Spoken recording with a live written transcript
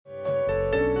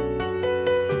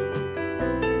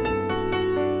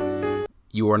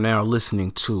You are now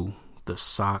listening to the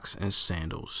Socks and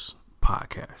Sandals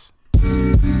podcast.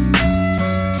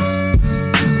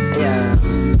 Yeah.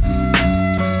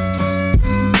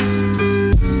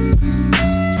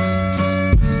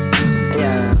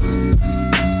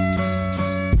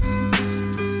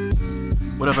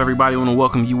 What up, everybody? I want to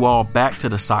welcome you all back to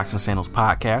the Socks and Sandals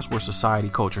podcast, where society,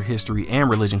 culture, history, and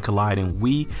religion collide, and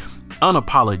we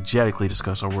unapologetically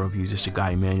discuss our worldviews. It's your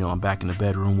guy, Emmanuel. I'm back in the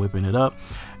bedroom whipping it up.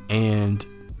 And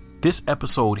this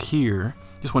episode here,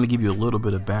 just want to give you a little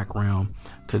bit of background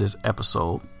to this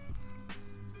episode.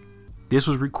 This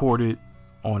was recorded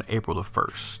on April the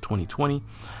 1st, 2020.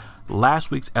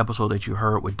 Last week's episode that you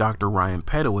heard with Dr. Ryan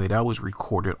Pettaway, that was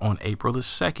recorded on April the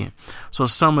 2nd. So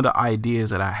some of the ideas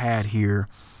that I had here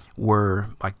were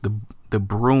like the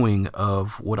brewing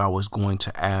of what I was going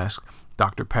to ask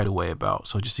Dr. Pettaway about.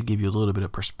 So just to give you a little bit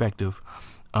of perspective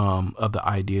of the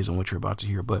ideas and what you're about to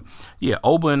hear. But yeah,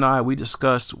 Oba and I, we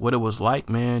discussed what it was like,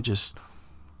 man, just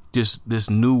this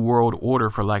new world order,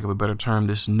 for lack of a better term,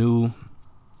 this new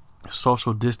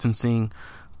social distancing,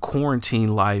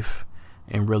 quarantine life.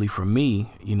 And really for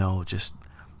me, just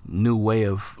new way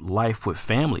of life with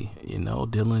family,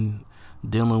 dealing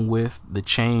with the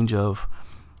change of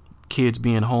kids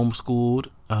being homeschooled,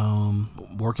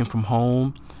 working from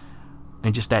home,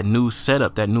 and just that new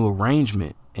setup, that new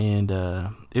arrangement. And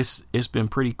it's been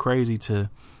pretty crazy to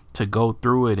go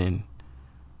through it and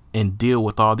deal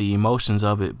with all the emotions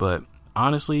of it. But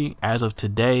honestly, as of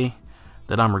today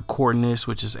that I'm recording this,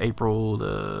 which is April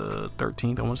the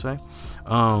 13th, I want to say,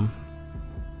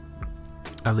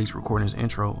 at least recording this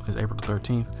intro is April the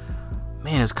 13th.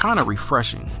 Man, it's kind of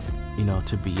refreshing,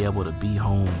 to be able to be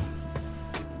home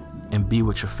and be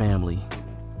with your family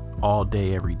all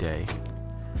day, every day,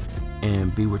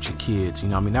 and be with your kids.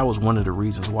 That was one of the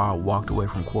reasons why I walked away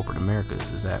from corporate America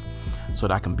is that so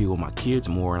that I can be with my kids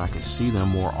more and I can see them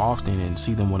more often and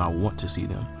see them when I want to see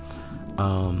them.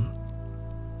 And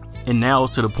now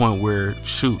it's to the point where,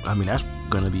 that's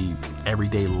going to be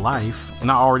everyday life.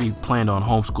 And I already planned on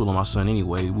homeschooling my son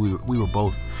anyway. We were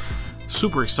both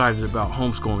super excited about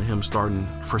homeschooling him starting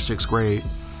for 6th grade.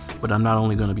 But I'm not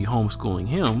only going to be homeschooling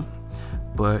him,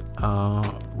 but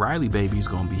Riley baby's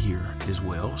going to be here as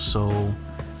well. So,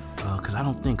 because I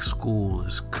don't think school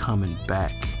is coming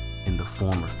back in the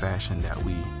form or fashion that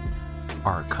we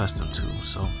are accustomed to.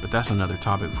 So, but that's another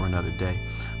topic for another day.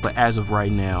 But as of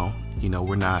right now,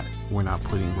 we're not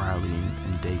putting Riley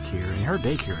in daycare, and her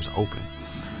daycare is open,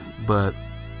 but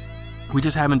we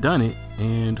just haven't done it.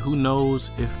 And who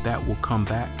knows if that will come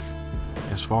back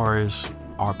as far as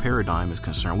our paradigm is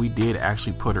concerned. We did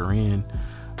actually put her in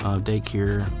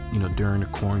daycare, during the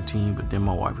quarantine, but then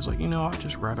my wife was like, I'd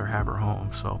just rather have her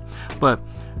home. So, but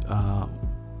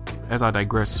as I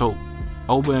digress, so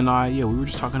Oba and I, we were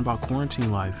just talking about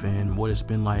quarantine life and what it's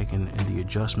been like and the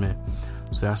adjustment.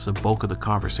 So that's the bulk of the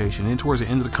conversation. And towards the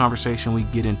end of the conversation, we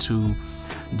get into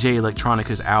Jay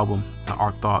Electronica's album,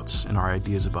 our thoughts and our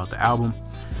ideas about the album.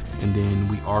 And then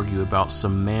we argue about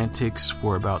semantics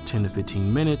for about 10 to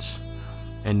 15 minutes.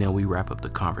 And then we wrap up the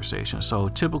conversation. So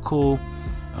typical,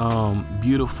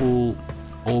 beautiful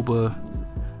Oba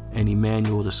and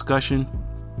Emmanuel discussion.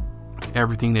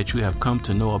 Everything that you have come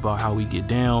to know about how we get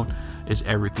down is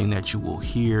everything that you will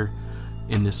hear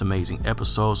in this amazing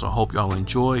episode. So I hope y'all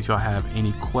enjoy. If y'all have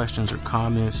any questions or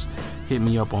comments, hit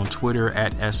me up on Twitter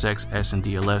at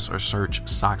SXSNDLS or search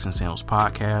Socks and Sandals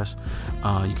Podcast.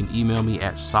 You can email me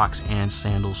at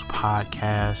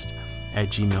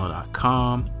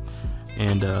socksandsandalspodcast@gmail.com.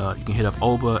 And you can hit up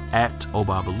Oba at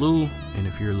Obabaloo. And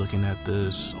if you're looking at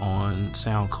this on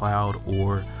SoundCloud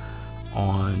or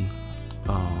on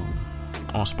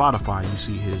Spotify, you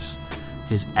see his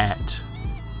at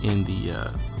in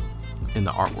the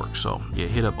artwork. So yeah,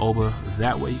 hit up Oba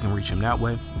that way. You can reach him that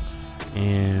way.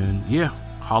 And yeah,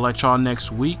 holla at y'all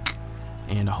next week.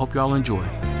 And I hope y'all enjoy.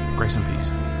 Grace and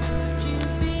peace.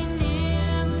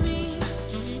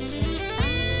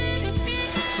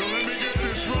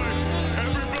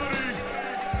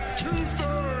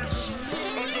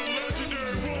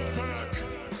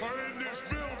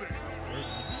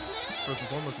 First and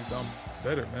foremost, you sound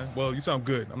better, man. Well, you sound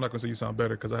good. I'm not gonna say you sound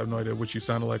better because I have no idea what you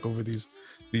sounded like over these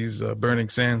burning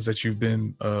sands that you've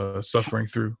been suffering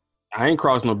through. I ain't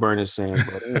crossed no burning sands,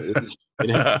 but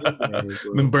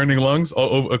them burning lungs, all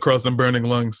over, across them burning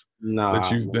lungs. Nah,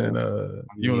 that you've been,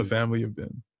 you and the family have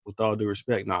been. With all due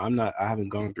respect, no, I'm not. I haven't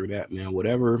gone through that, man.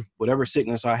 Whatever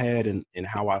sickness I had and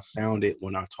how I sounded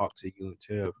when I talked to you and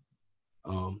Teb,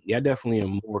 I definitely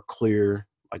am more clear,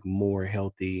 like more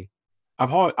healthy.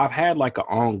 I've had like an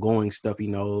ongoing stuffy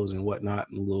nose and whatnot,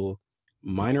 and a little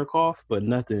minor cough, but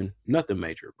nothing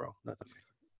major, bro. Nothing major.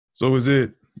 So is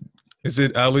it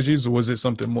allergies or was it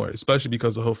something more? Especially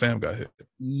because the whole fam got hit.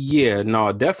 Yeah,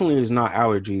 no, definitely is not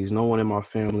allergies. No one in my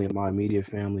family, in my immediate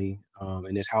family,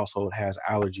 in this household has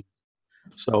allergies.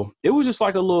 So it was just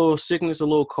like a little sickness, a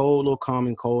little cold, a little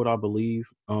common cold, I believe.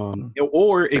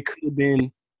 Or it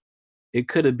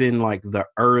could have been like the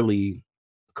early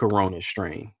corona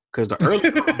strain. Because the early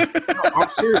I'm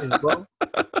serious, bro.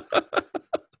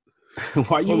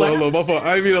 Why you Hold on, laughing? my fault.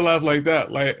 I didn't mean to laugh like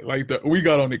that. We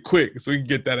got on it quick so we can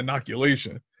get that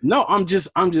inoculation. No, I'm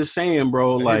just saying,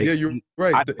 bro. Like, Yeah, you're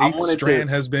right. The I eighth wanted to, strand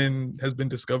has been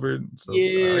discovered. So I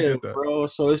yeah, get that. bro.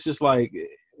 So it's just like,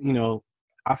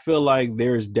 I feel like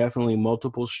there's definitely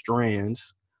multiple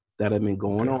strands that have been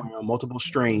going around, multiple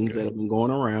strains that have been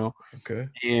going around. Okay.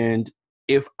 And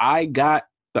if I got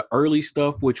the early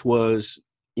stuff, which was,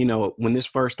 when this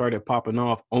first started popping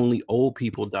off, only old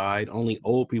people died. Only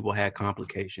old people had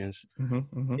complications.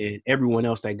 And everyone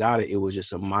else that got it, it was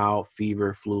just a mild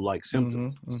fever, flu-like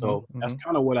symptom. So that's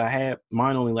kind of what I had.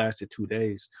 Mine only lasted 2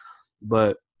 days.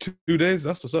 But 2 days,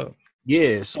 that's what's up.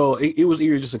 yeah, so it was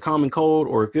either just a common cold,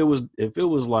 or if it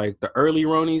was like the early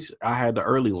Ronies, I had the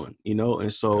early one,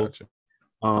 and so Gotcha.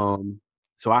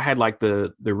 so I had like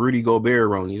the Rudy Gobert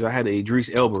Ronies, I had the Idris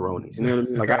Elba Ronies, you know what I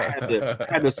mean? Like I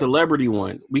had the celebrity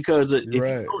one, because if you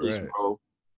notice, bro,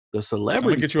 the celebrity. I'm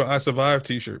gonna get you an I Survived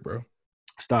t-shirt, bro.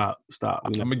 Stop.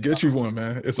 I'm gonna get you one,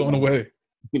 man. It's on the way.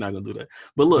 You're not gonna do that.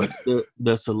 But look,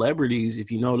 the celebrities, if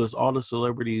you notice, all the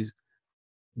celebrities,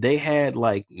 they had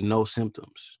like no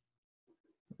symptoms.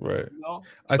 Right.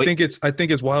 I think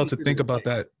it's wild to think about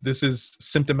that. This is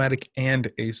symptomatic and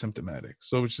asymptomatic.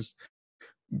 So it's just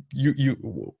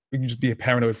you just be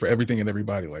paranoid for everything and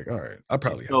everybody. Like, all right, I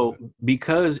probably have it.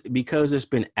 because it's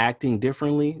been acting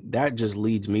differently, that just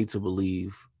leads me to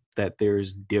believe that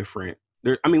there's different.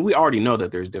 I mean, we already know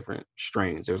that there's different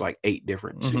strains. There's like 6 to 8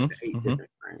 different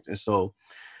strains, and so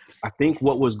I think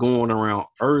what was going around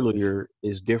earlier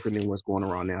is different than what's going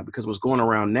around now, because what's going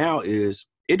around now is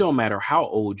it don't matter how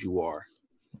old you are.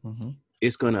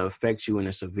 It's going to affect you in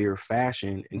a severe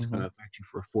fashion. It's going to affect you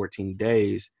for 14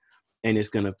 days. And it's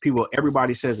going to,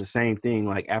 everybody says the same thing.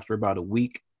 Like after about a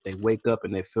week, they wake up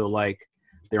and they feel like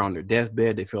they're on their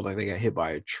deathbed. They feel like they got hit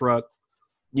by a truck.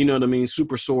 You know what I mean?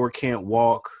 Super sore, can't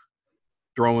walk,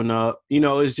 throwing up.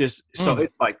 It's just, so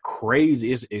it's like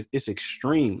crazy. It's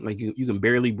extreme. Like you can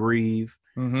barely breathe,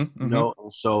 And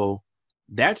so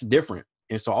that's different.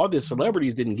 And so all the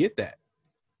celebrities didn't get that.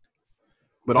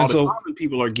 But all the common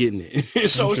people are getting it.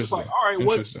 So it's just like, all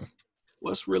right,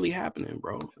 what's really happening,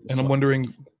 bro? And I'm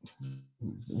wondering,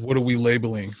 what are we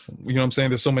labeling? You know what I'm saying?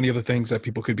 There's so many other things that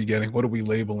people could be getting. What are we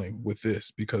labeling with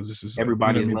this? Because this is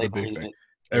everybody's labeling it.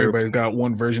 Everybody's got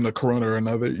one version of Corona or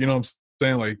another. You know what I'm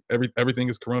saying? Like everything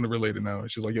is Corona related now.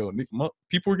 It's just like, yo,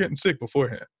 people were getting sick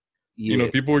beforehand. Yeah.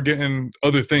 People were getting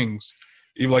other things.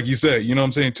 Even like you said, you know what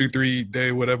I'm saying? 2-3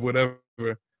 day, whatever.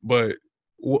 But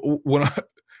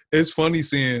it's funny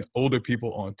seeing older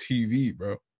people on TV,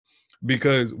 bro,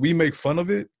 because we make fun of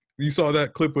it. You saw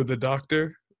that clip with the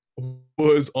doctor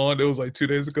was on. It was like 2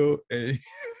 days ago, and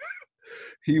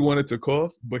he wanted to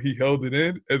cough, but he held it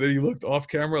in, and then he looked off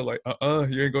camera like,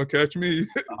 you ain't gonna catch me. You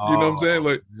know what I'm saying?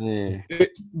 Like,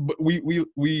 but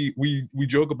we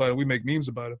joke about it, we make memes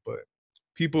about it, but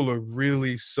people are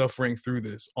really suffering through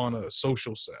this on a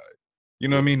social side. You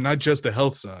know what I mean? Not just the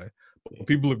health side.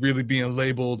 People are really being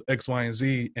labeled X, Y, and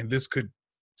Z, and this could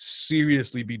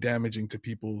seriously be damaging to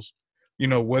people's,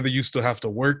 whether you still have to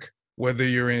work, whether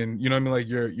you're in, you know what I mean, like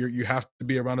you have to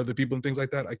be around other people and things like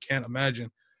that. I can't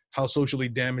imagine how socially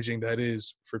damaging that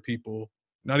is for people,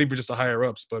 not even just the higher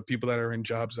ups, but people that are in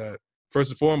jobs that,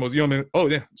 first and foremost, you know what I mean? Oh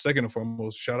yeah, second and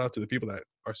foremost, shout out to the people that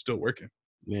are still working.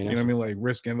 Man, you know what I mean? Like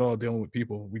risking it all, dealing with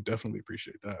people. We definitely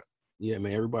appreciate that. Yeah,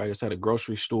 man. Everybody that's at a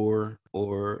grocery store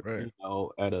or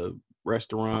at a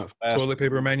restaurant, toilet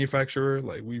paper manufacturer.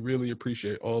 Like, we really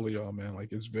appreciate all of y'all, man.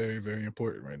 Like, it's very, very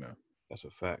important right now. That's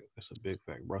a fact. That's a big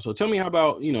fact, bro. So tell me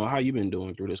how you been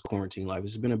doing through this quarantine life.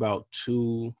 It's been about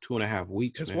 2.5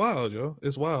 weeks. It's wild, yo.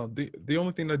 It's wild. The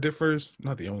only thing that differs,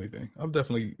 not the only thing. I've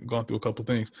definitely gone through a couple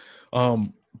things.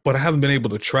 But I haven't been able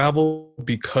to travel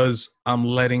because I'm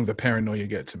letting the paranoia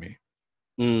get to me.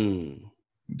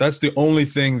 That's the only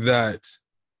thing that's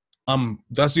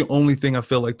the only thing I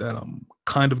feel like that I'm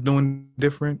kind of doing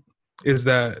different, is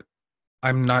that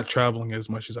I'm not traveling as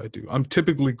much as I do. I'm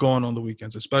typically gone on the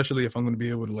weekends, especially if I'm going to be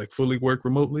able to like fully work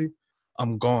remotely.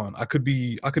 I'm gone. I could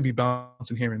be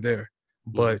bouncing here and there,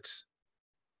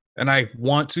 and I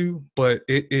want to, but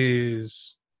it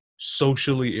is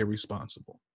socially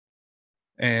irresponsible.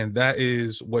 And that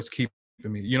is what's keeping to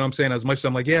me. You know what I'm saying? As much as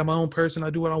I'm like, yeah, I'm my own person, I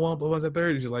do what I want, but what's that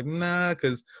third? She's like, nah,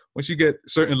 because once you get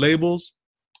certain labels,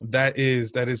 that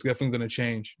is definitely going to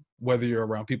change, whether you're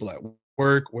around people at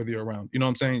work, whether you're around, you know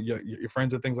what I'm saying, your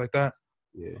friends and things like that.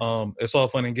 Yeah. It's all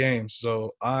fun and games.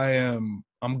 So I'm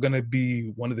gonna be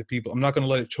one of the people. I'm not gonna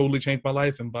let it totally change my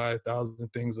life and buy 1,000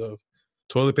 things of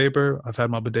toilet paper. I've had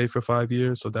my bidet for 5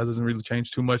 years, so that doesn't really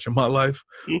change too much in my life.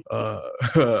 I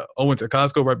went to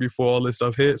Costco right before all this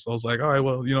stuff hit, so I was like, all right,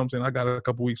 well, you know what I'm saying, I got a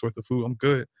couple weeks worth of food, I'm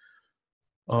good.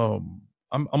 I'm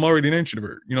already an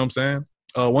introvert, you know what I'm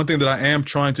saying. One thing that I am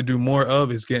trying to do more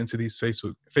of is get into these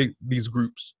these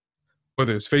groups,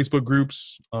 whether it's Facebook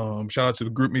groups. Shout out to the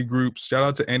GroupMe groups. Shout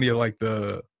out to any of like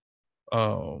the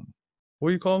what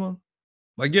do you call them?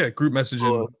 Like, yeah, group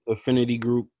messaging. Affinity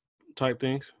group type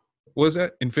things. What is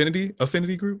that?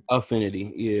 Affinity group?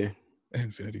 Affinity, yeah.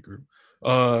 Infinity group.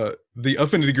 The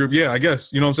affinity group, yeah, I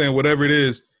guess. You know what I'm saying? Whatever it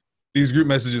is, these group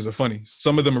messages are funny.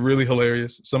 Some of them are really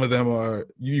hilarious. Some of them are,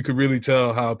 you could really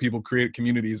tell how people create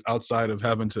communities outside of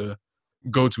having to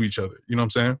go to each other. You know what I'm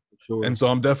saying? Sure. And so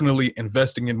I'm definitely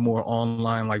investing in more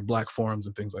online, like Black forums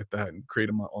and things like that, and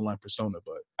creating my online persona.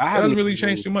 But it hasn't really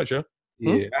changed too much, yeah.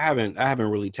 Yeah, I haven't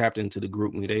really tapped into the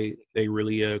GroupMe. They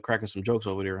really cracking some jokes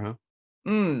over there, huh?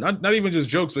 Not even just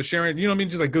jokes, but sharing, you know what I mean,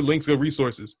 just like good links, good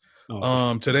resources.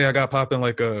 Oh, Today I got popping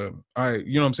like all right,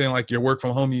 you know what I'm saying, like your work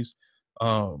from homies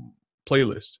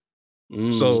playlist.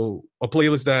 So a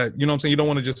playlist that, you know what I'm saying, you don't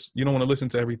want to listen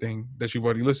to everything that you've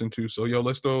already listened to. So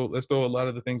let's throw a lot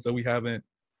of the things that we haven't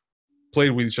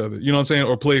played with each other, you know what I'm saying,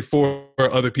 or play for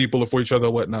other people or for each other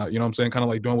or whatnot. You know what I'm saying? Kind of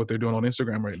like doing what they're doing on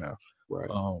Instagram right now. Right.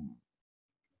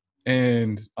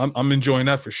 And I'm enjoying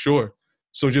that for sure.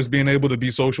 So just being able to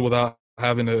be social without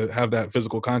having to have that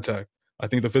physical contact, I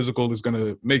think the physical is going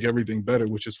to make everything better,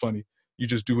 which is funny. You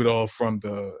just do it all from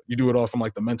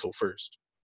like the mental first.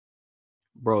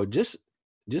 Bro, just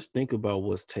think about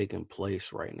what's taking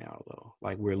place right now, though.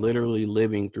 Like, we're literally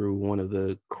living through one of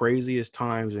the craziest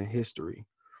times in history.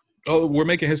 Oh, we're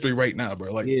making history right now,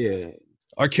 bro. Like, yeah,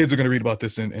 our kids are going to read about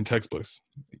this in textbooks,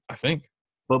 I think.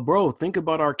 But bro, think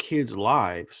about our kids'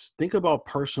 lives. Think about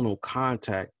personal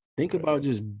contact. Think about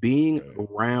just being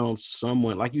around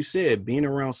someone. Like you said, being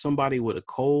around somebody with a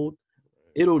cold,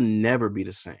 it'll never be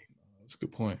the same. That's a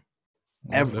good point.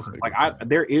 Ever. Like,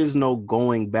 there is no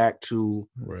going back to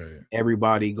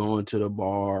everybody going to the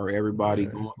bar, everybody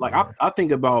going. Like, I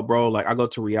think about, bro, like, I go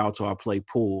to Rialto, I play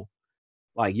pool.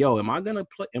 Like, yo, am I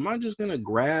just gonna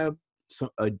grab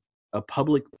a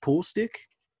public pool stick?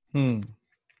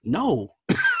 No.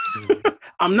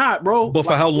 I'm not, bro. But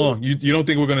for how long? You don't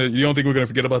think we're gonna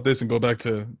forget about this and go back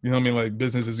to, you know what I mean, like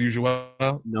business as usual?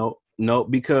 No,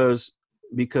 because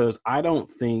I don't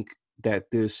think that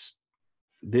this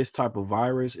type of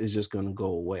virus is just gonna go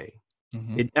away.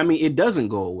 It doesn't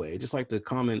go away. Just like the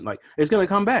comment, like, it's gonna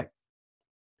come back.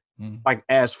 Like,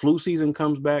 as flu season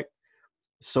comes back,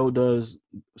 so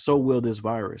will this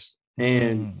virus.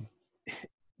 And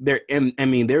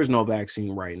there's no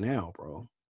vaccine right now, bro,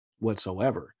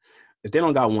 whatsoever. If they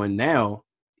don't got one now,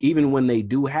 even when they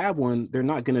do have one, they're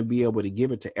not going to be able to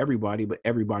give it to everybody, but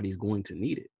everybody's going to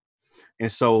need it.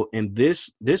 And so in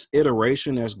this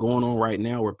iteration that's going on right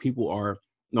now, where people are,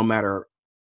 no matter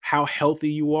how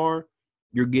healthy you are,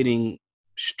 you're getting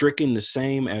stricken the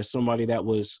same as somebody that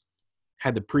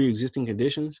had the pre-existing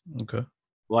conditions. Okay.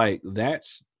 Like,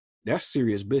 that's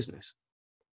serious business.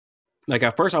 Like,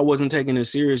 at first I wasn't taking it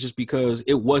serious just because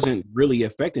it wasn't really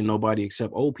affecting nobody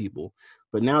except old people.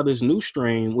 But now this new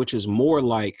strain, which is more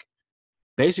like,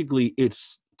 basically,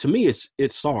 it's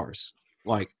SARS,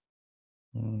 like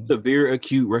severe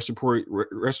acute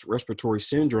respiratory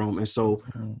syndrome. And so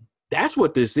that's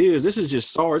what this is. This is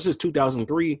just SARS. This is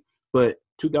 2003, but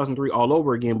 2003 all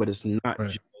over again. But it's not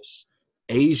just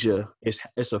Asia.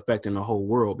 It's affecting the whole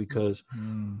world because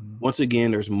once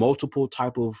again, there's multiple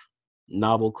type of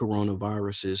novel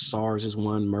coronaviruses. SARS is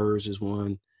one, MERS is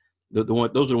one. Those are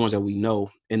the ones that we know.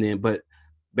 And then, but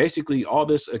basically, all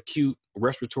this acute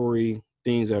respiratory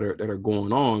things that are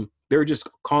going on, they're just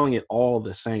calling it all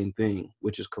the same thing,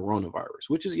 which is coronavirus.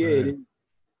 Which is it is,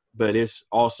 but it's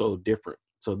also different.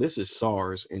 So this is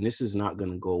SARS, and this is not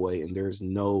going to go away. And there's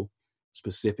no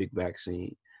specific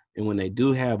vaccine. And when they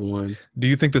do have one, do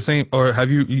you think the same, or have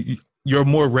you're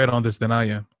more read on this than I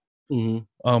am?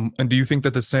 And do you think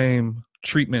that the same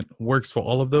treatment works for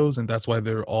all of those, and that's why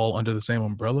they're all under the same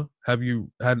umbrella? Have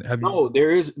you? No,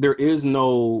 there is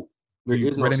no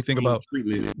read anything about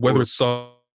treatment, whether it's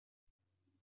SARS?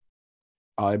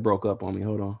 Oh, it broke up on me.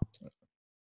 Hold on.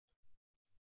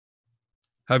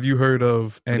 Have you heard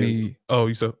of any? Oh,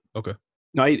 you said okay.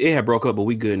 No, it had broke up, but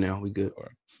we good now. We good.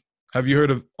 Have you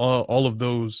heard of all of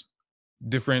those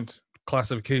different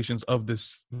classifications of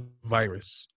this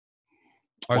virus?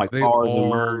 Are like they SARS and all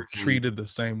MERS treated the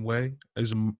same way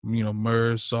as,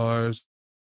 MERS, SARS?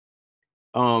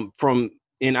 I'm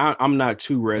not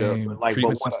too read up, but like,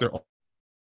 treatment since they're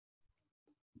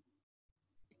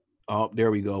oh, there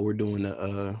we go. We're doing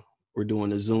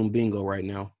the Zoom bingo right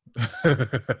now. we're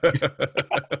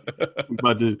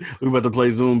about to play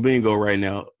Zoom bingo right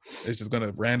now. It's just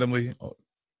gonna randomly.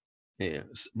 Yeah,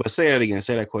 but say that again.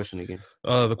 Say that question again.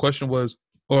 The question was,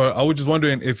 or I was just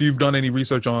wondering if you've done any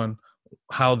research on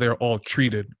how they're all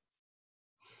treated.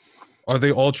 Are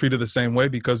they all treated the same way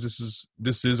because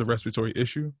this is a respiratory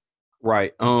issue?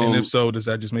 Right. And if so, does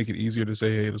that just make it easier to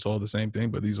say, hey, it's all the same thing,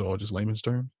 but these are all just layman's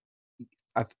terms?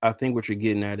 I think what you're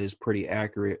getting at is pretty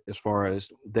accurate as far as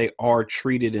they are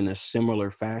treated in a similar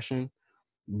fashion,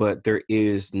 but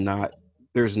there's not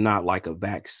like a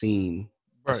vaccine,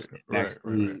 Right.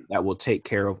 that will take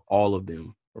care of all of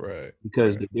them. Right.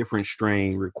 Because the different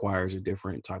strain requires a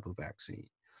different type of vaccine.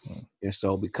 And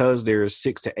so because there's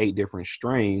 6 to 8 different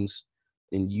strains,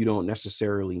 and you don't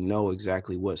necessarily know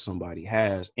exactly what somebody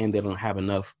has, and they don't have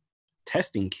enough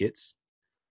testing kits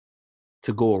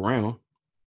to go around,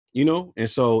 and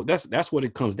so that's what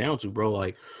it comes down to, bro.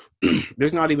 Like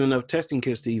there's not even enough testing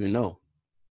kits to even know.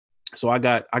 So I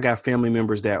got family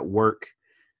members that work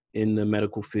in the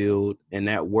medical field and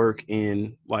that work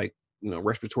in like,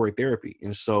 respiratory therapy.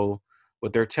 And so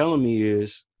what they're telling me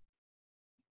is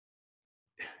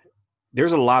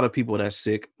there's a lot of people that's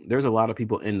sick. There's a lot of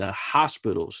people in the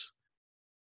hospitals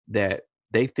that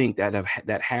they think that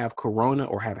have corona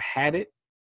or have had it,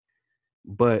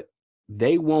 but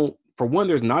they won't. For one,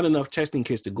 there's not enough testing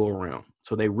kits to go around.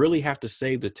 So they really have to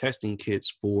save the testing kits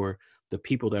for the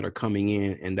people that are coming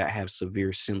in and that have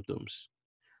severe symptoms.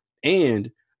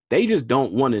 And they just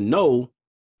don't want to know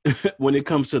when it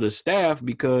comes to the staff,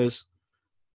 because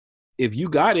if you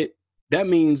got it, that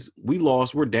means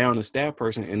we're down a staff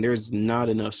person and there's not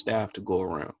enough staff to go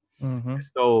around. Mm-hmm.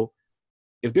 So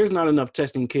if there's not enough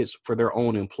testing kits for their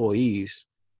own employees,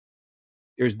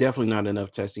 there's definitely not enough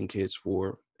testing kits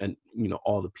for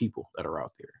all the people that are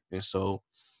out there. And so,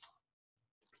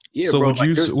 yeah. So bro,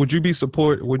 would you be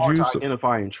support? Would you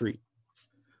identify and treat?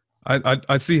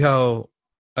 I see how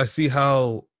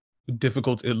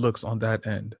difficult it looks on that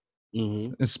end,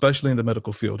 especially in the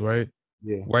medical field, right?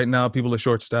 Yeah. Right now, people are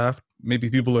short-staffed. Maybe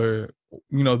people are,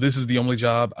 this is the only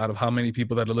job out of how many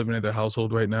people that are living in their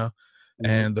household right now,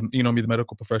 and the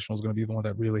medical professional is going to be the one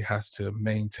that really has to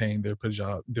maintain their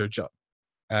job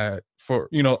at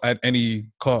any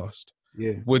cost.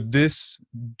 Yeah. Would this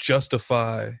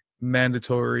justify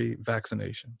mandatory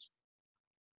vaccinations?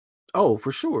 Oh,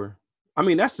 for sure. I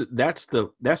mean, that's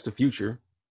the future.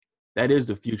 That is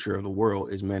the future of the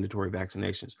world, is mandatory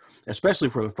vaccinations, especially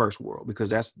for the first world, because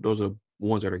those are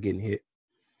ones that are getting hit.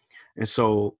 And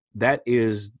so that's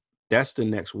the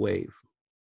next wave.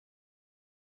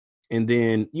 And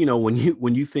then, when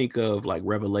you think of like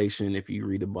Revelation, if you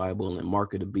read the Bible and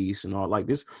Mark of the Beast and all like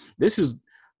this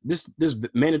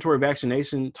mandatory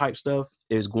vaccination type stuff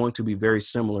is going to be very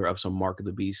similar of some Mark of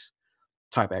the Beast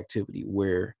type activity,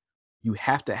 where you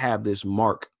have to have this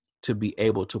mark to be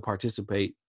able to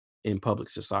participate in public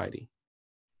society.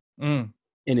 And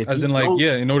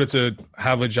in order to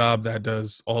have a job that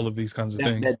does all of these kinds of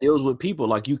things that deals with people,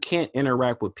 like you can't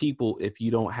interact with people if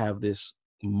you don't have this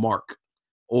mark,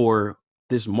 or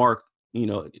this mark,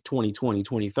 2020,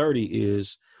 2030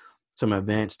 is some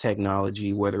advanced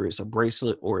technology, whether it's a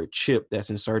bracelet or a chip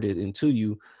that's inserted into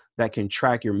you that can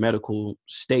track your medical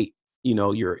state,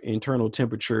 your internal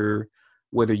temperature,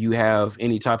 whether you have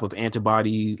any type of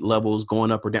antibody levels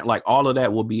going up or down, like all of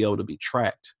that will be able to be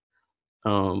tracked,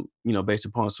 based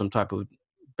upon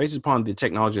the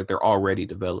technology that they're already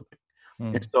developing.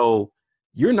 And so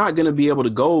you're not going to be able to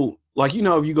go, like,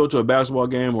 if you go to a basketball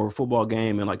game or a football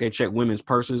game and like they check women's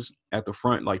purses at the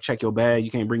front, like check your bag,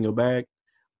 you can't bring your bag.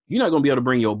 You're not going to be able to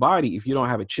bring your body if you don't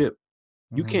have a chip.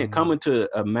 You can't come into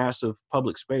a massive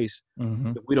public space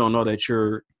if we don't know that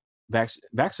you're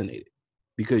vaccinated,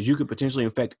 because you could potentially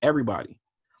infect everybody.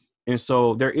 And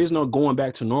so there is no going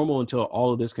back to normal until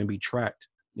all of this can be tracked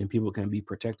and people can be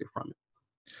protected from it.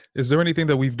 Is there anything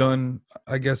that we've done,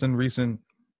 I guess, in recent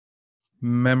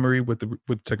memory with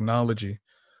technology,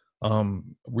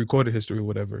 recorded history,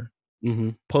 whatever,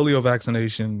 polio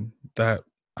vaccination, that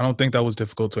I don't think that was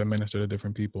difficult to administer to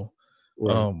different people.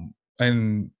 Right.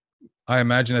 And I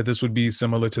imagine that this would be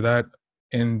similar to that,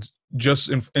 and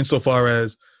just insofar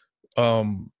as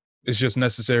it's just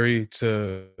necessary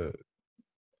to,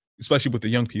 especially with the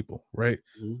young people, right?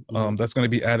 That's going to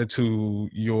be added to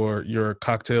your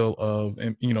cocktail of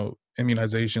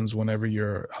immunizations whenever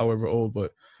you're however old.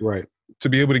 But right, to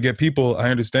be able to get people, I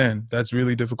understand that's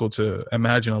really difficult to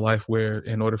imagine a life where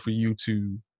in order for you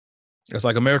to, it's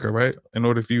like America, right? In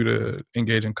order for you to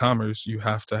engage in commerce, you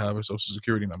have to have a social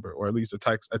security number or at least a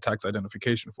tax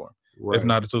identification form. Right. If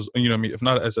not, if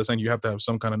not an SSN, you have to have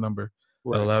some kind of number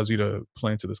that allows you to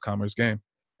play into this commerce game.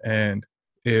 And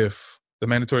if the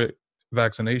mandatory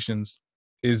vaccinations,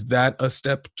 is that a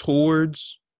step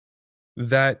towards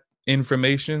that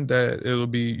information that it'll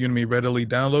be, readily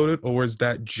downloaded, or is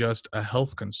that just a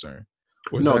health concern?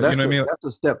 No, that's that's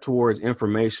a step towards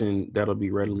information that'll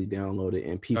be readily downloaded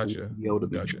and people will be able to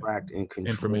be tracked and controlled.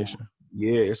 Information.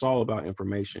 Yeah, it's all about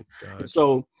information.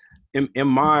 So in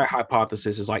my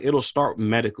hypothesis is like it'll start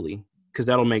medically because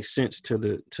that'll make sense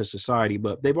to society,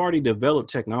 but they've already developed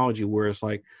technology where it's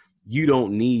like you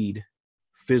don't need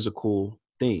physical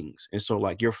things. And so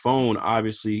like your phone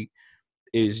obviously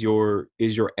is your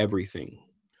everything.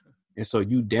 And so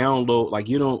you download, like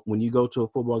when you go to a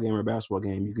football game or a basketball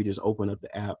game, you could just open up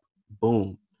the app,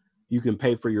 boom. You can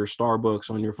pay for your Starbucks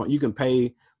on your phone. You can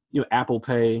pay, Apple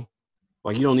Pay.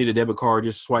 Like you don't need a debit card,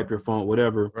 just swipe your phone,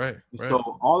 whatever. Right.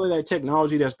 So all of that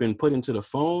technology that's been put into the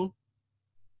phone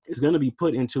is going to be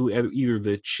put into either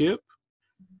the chip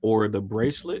or the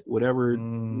bracelet, whatever.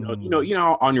 You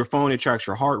know, on your phone, it tracks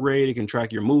your heart rate. It can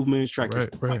track your movements, track your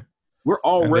right. We're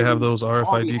already, and they have those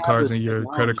RFID cards in your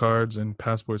credit cards and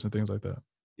passports and things like that.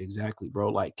 Exactly, bro.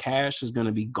 Like cash is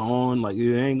gonna be gone. Like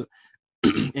it ain't,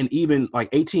 and even like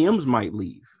ATMs might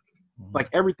leave. Like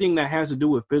everything that has to do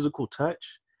with physical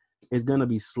touch is gonna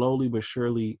be slowly but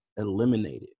surely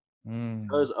eliminated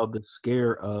because of the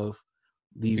scare of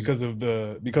these. Because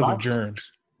of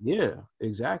germs. Yeah,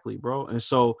 exactly, bro. And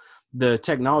so the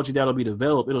technology that'll be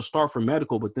developed, it'll start for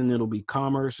medical, but then it'll be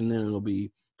commerce, and then it'll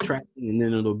be tracking, and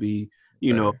then it'll be,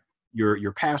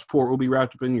 your passport will be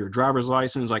wrapped up in your driver's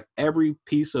license. Like every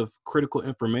piece of critical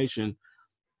information,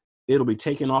 it'll be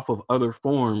taken off of other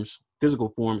forms, physical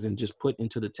forms, and just put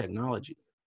into the technology.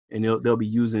 And they'll be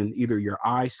using either your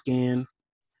eye scan,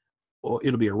 or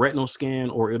it'll be a retinal scan,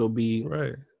 or it'll be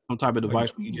some type of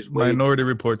device where you just Minority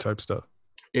Report type stuff.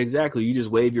 Exactly. You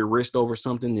just wave your wrist over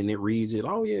something and it reads it.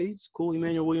 Oh yeah, he's cool,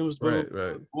 Emmanuel Williams. Right.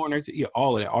 Yeah,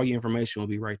 all of that, all your information will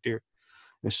be right there.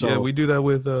 And so we do that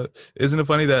with. Isn't it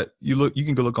funny that you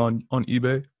can go look on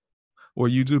eBay or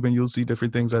YouTube and you'll see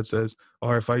different things that says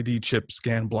RFID chip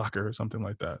scan blocker or something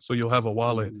like that. So you'll have a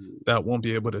wallet that won't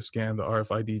be able to scan the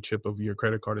RFID chip of your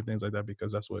credit card and things like that,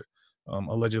 because that's what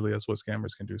allegedly that's what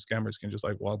scammers can do. Scammers can just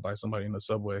like walk by somebody in the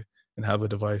subway and have a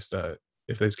device that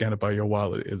if they scan it by your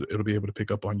wallet, it'll be able to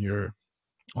pick up on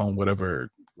whatever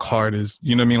card is.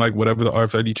 You know what I mean? Like whatever the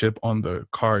RFID chip on the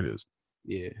card is.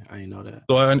 Yeah, I didn't know that.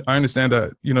 So I understand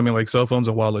that, you know what I mean? Like cell phones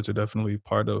and wallets are definitely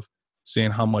part of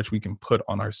seeing how much we can put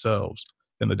on ourselves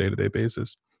in the day-to-day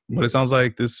basis. But it sounds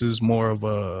like this is more of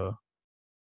a,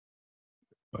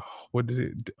 what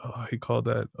did he called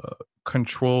that?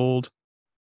 Controlled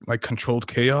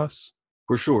chaos?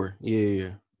 For sure.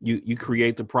 Yeah. You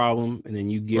create the problem and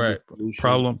then you give the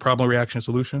solution. Problem, reaction,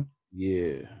 solution?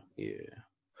 Yeah.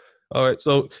 All right.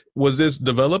 So was this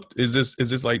developed? Is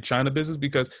this like China business?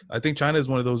 Because I think China is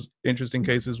one of those interesting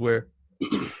cases where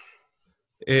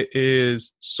it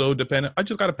is so dependent. I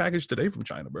just got a package today from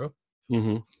China, bro.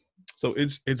 Mm-hmm. So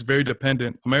it's very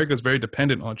dependent. America's very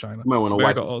dependent on China. You might want to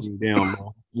wipe it down,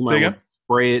 bro. You might want to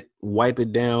spray it, wipe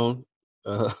it down.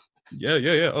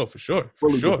 Yeah. Oh, for sure.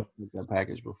 That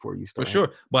package before you start. For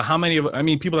sure. But how many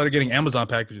people that are getting Amazon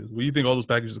packages? Where do you think all those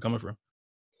packages are coming from?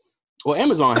 Well,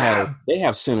 Amazon they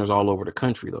have centers all over the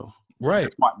country, though.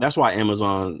 Right. That's why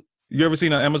Amazon. You ever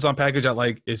seen an Amazon package that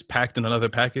like is packed in another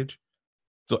package?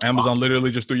 So Amazon literally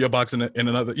just threw your box in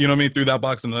another. You know what I mean? Threw that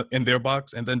box in their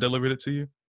box and then delivered it to you.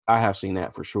 I have seen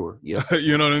that for sure. Yeah.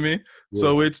 You know what I mean? Yeah.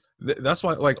 So that's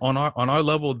why like on our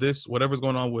level, this whatever's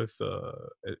going on with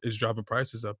is driving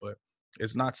prices up, but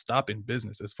it's not stopping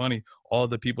business. It's funny. All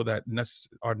the people that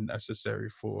are necessary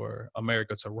for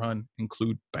America to run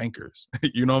include bankers.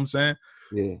 You know what I'm saying?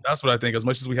 Yeah. That's what I think. As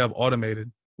much as we have automated,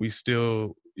 we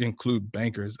still include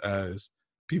bankers as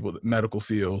people, medical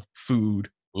field, food.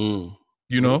 You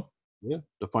know? Yeah.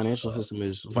 The financial system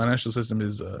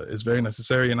is very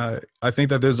necessary, and I think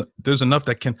that there's enough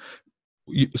that can.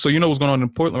 So you know what's going on in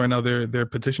Portland right now? They're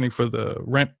petitioning for the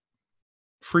rent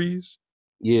freeze.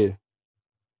 Yeah.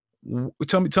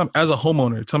 Tell me, as a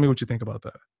homeowner, tell me what you think about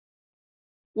that.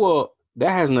 Well, that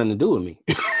has nothing to do with me.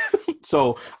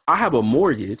 So I have a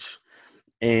mortgage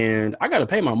and I got to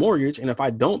pay my mortgage. And if I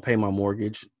don't pay my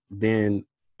mortgage, then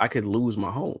I could lose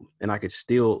my home and I could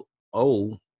still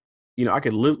owe, I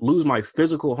could lose my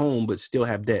physical home, but still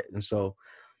have debt. And so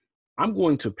I'm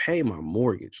going to pay my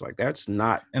mortgage. Like that's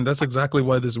not. And that's exactly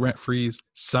why this rent freeze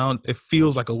it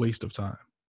feels like a waste of time.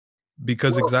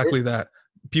 Because Well, exactly that.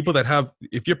 People that have,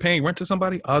 if you're paying rent to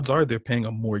somebody, odds are they're paying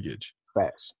a mortgage.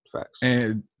 Facts.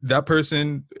 And that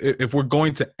person, if we're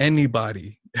going to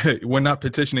anybody, we're not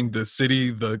petitioning the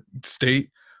city, the state.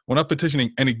 We're not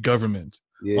petitioning any government,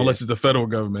 unless it's the federal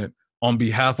government, on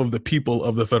behalf of the people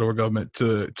of the federal government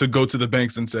to go to the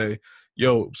banks and say,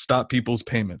 yo, stop people's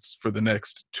payments for the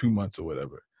next 2 months or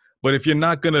whatever. But if you're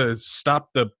not going to stop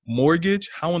the mortgage,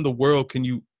 how in the world can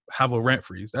you have a rent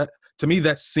freeze? That, to me,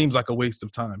 that seems like a waste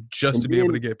of time just to be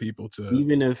able to get people to.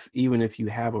 Even if you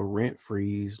have a rent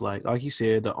freeze, like you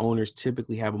said, the owners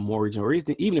typically have a mortgage, or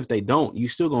even if they don't, you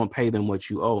still gonna pay them what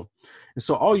you owe. And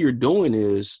so all you're doing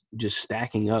is just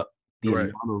stacking up the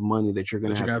amount of money that you're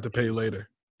gonna have to pay later.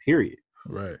 Period.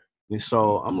 Right. And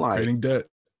so I'm like, creating debt.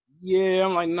 Yeah,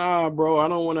 I'm like, nah, bro. I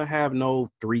don't want to have no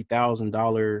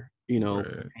 $3,000,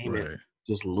 payment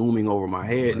just looming over my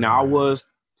head. Now I was,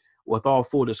 with all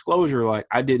full disclosure, like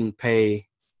I didn't pay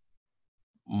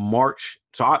March.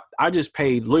 So I just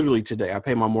paid literally today. I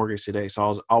paid my mortgage today.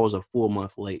 So I was a full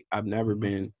month late. I've never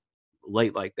been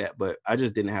late like that, but I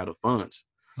just didn't have the funds.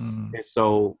 And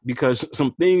so because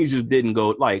some things just didn't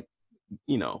go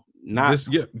not this,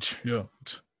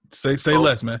 say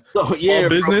less, man. Small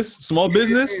business,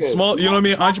 small, you know what I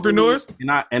mean? Entrepreneurs.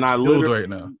 And I literally right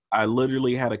now. I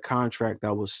literally had a contract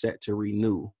that was set to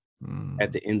renew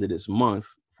at the end of this month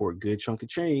for a good chunk of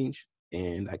change.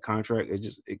 And that contract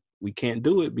is we can't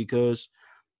do it because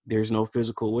there's no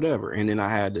physical whatever. And then I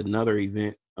had another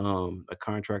event, a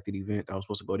contracted event that was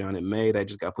supposed to go down in May that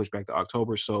just got pushed back to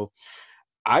October. So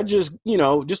I just,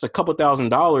 just a couple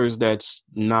 $1,000 that's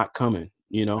not coming,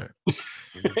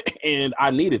 and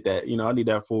I needed that, I need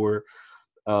that for,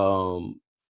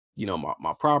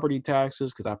 my property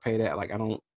taxes. Cause I pay that. Like, I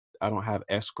don't have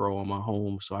escrow on my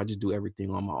home. So I just do everything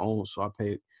on my own. So I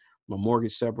pay my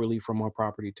mortgage separately from my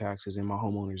property taxes and my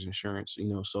homeowner's insurance,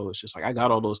 so it's just like, I got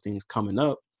all those things coming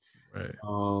up. Right.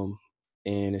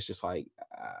 And it's just like,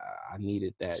 I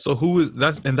needed that. So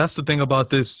that's the thing about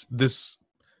this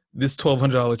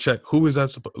 $1,200 check. Who is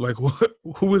that? Like,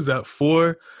 who is that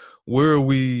for? Where are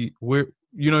we? Where,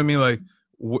 you know what I mean? Like,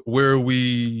 where are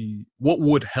we? What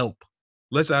would help?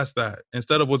 Let's ask that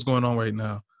instead of what's going on right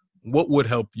now. What would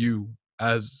help you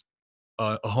as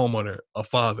a homeowner, a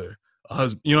father, a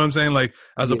husband? You know what I'm saying? Like,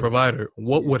 as a provider,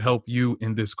 what would help you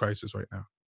in this crisis right now?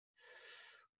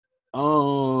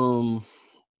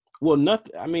 Well,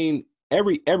 nothing. I mean,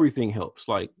 everything helps.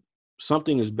 Like,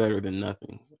 something is better than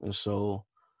nothing, and so,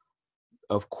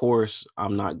 of course,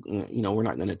 I'm not. We're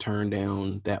not going to turn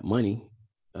down that money.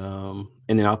 And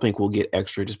then I think we'll get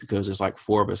extra just because it's like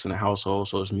 4 of us in the household.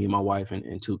 So it's me and my wife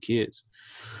and 2 kids.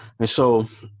 And so,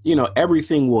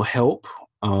 everything will help.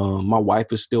 My wife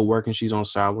is still working. She's on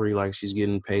salary. Like, she's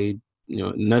getting paid.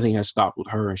 Nothing has stopped with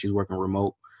her, and she's working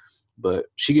remote. But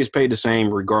she gets paid the same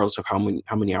regardless of how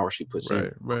many hours she puts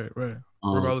in. Right.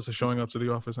 Regardless of showing up to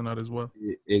the office or not as well.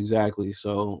 Exactly.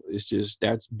 So it's just,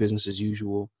 that's business as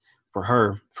usual for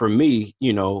her. For me,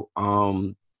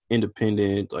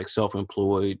 independent, like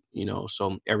self-employed,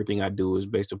 so everything I do is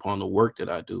based upon the work that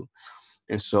I do.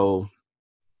 And so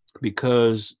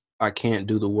because I can't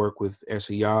do the work with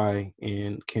SEI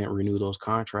and can't renew those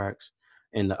contracts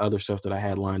and the other stuff that I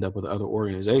had lined up with other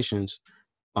organizations,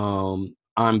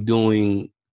 I'm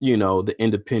doing, the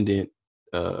independent,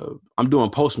 I'm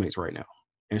doing Postmates right now.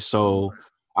 And so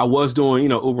I was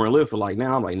doing, Uber and Lyft, but like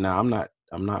now I'm like, nah, I'm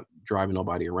not driving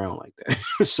nobody around like that.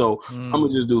 So I'm gonna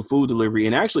just do food delivery.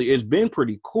 And actually it's been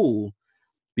pretty cool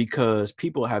because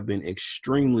people have been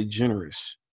extremely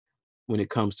generous when it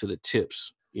comes to the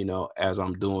tips, as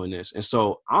I'm doing this. And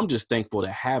so I'm just thankful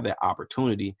to have that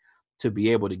opportunity to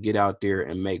be able to get out there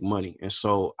and make money. And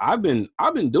so I've been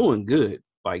doing good.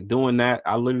 Like doing that,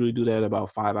 I literally do that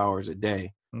about 5 hours a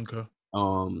day. Okay.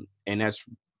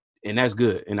 And that's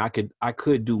good. And I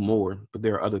could do more, but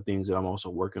there are other things that I'm also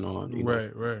working on,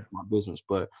 right. My business.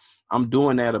 But I'm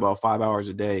doing that about 5 hours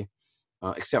a day,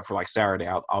 except for like Saturday,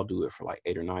 I'll do it for like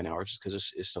 8 or 9 hours just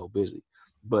because it's so busy.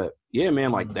 But yeah,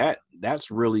 man, like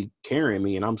that's really carrying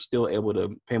me, and I'm still able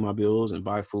to pay my bills and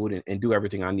buy food and do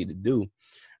everything I need to do.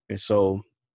 And so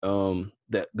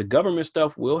the government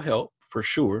stuff will help for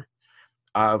sure.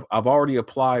 I've already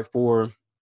applied for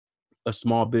a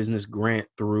small business grant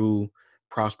through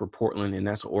Prosper Portland, and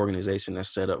that's an organization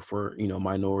that's set up for,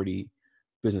 minority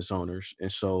business owners.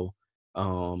 And so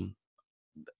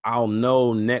I'll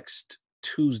know next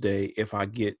Tuesday if I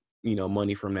get,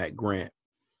 money from that grant.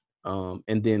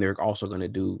 And then they're also going to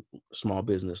do small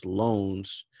business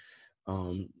loans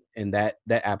and that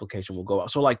application will go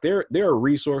out. So like there are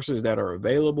resources that are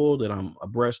available that I'm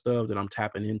abreast of, that I'm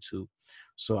tapping into.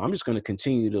 So I'm just going to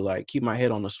continue to like keep my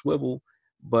head on the swivel,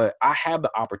 but I have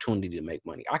the opportunity to make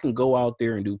money. I can go out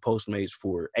there and do Postmates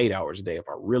for 8 hours a day if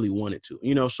I really wanted to,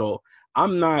 you know. So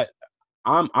I'm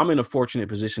in a fortunate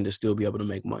position to still be able to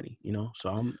make money, you know.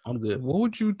 So I'm good. What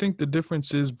would you think the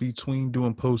difference is between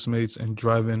doing Postmates and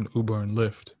driving Uber and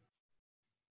Lyft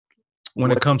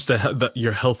when it comes to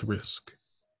your health risk?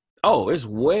 Oh, it's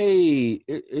way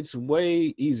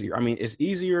easier. I mean, it's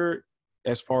easier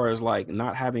as far as like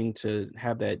not having to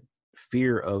have that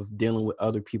fear of dealing with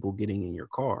other people getting in your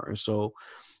car. And so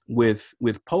with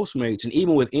Postmates, and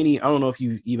even with any, I don't know if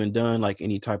you've even done like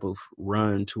any type of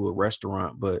run to a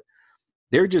restaurant, but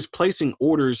they're just placing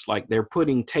orders, like they're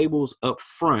putting tables up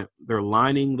front. They're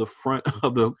lining the front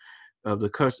of the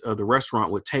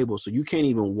restaurant with tables, so you can't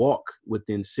even walk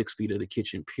within 6 feet of the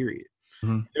kitchen, period.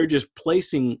 Mm-hmm. They're just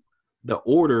placing the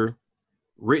order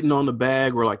written on the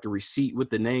bag, or like the receipt with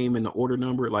the name and the order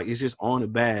number, like it's just on the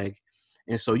bag.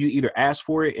 And so you either ask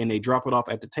for it and they drop it off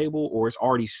at the table, or it's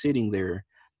already sitting there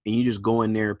and you just go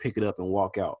in there, pick it up and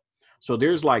walk out. So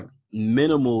there's like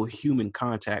minimal human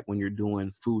contact when you're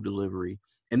doing food delivery.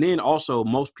 And then also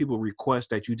most people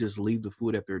request that you just leave the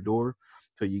food at their door.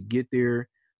 So you get there,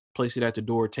 place it at the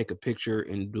door, take a picture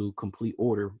and do complete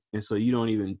order. And so you don't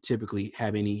even typically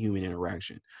have any human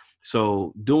interaction.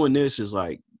 So doing this is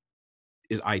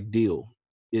ideal.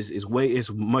 It's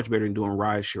much better than doing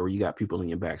rideshare where you got people in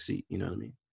your back seat. You know what I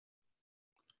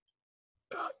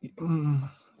mean?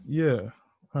 Yeah.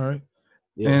 All right.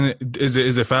 Yeah. And is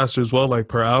it faster as well, like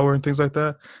per hour and things like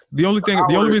that? The only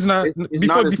reason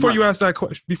before you answer that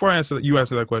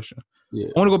question, yeah,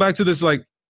 I want to go back to this, like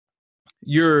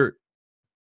you're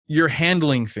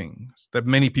handling things that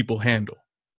many people handle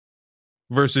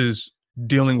versus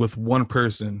dealing with one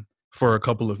person for a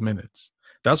couple of minutes.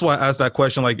 That's why I asked that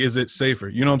question, like, is it safer?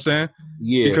 You know what I'm saying?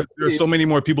 Yeah. Because there's so many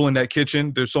more people in that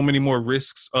kitchen. There's so many more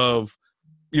risks of,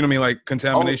 you know what I mean, like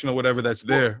contamination or whatever that's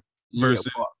there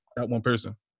versus that one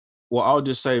person. Well, I'll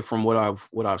just say from what I've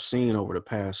seen over the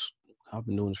past, I've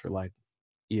been doing this for like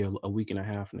a week and a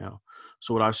half now.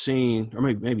 So what I've seen, or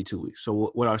maybe 2 weeks.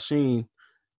 So what I've seen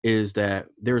is that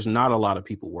there's not a lot of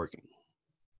people working.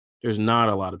 There's not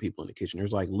a lot of people in the kitchen.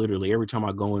 There's like literally every time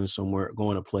I go in a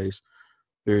place,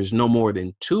 there's no more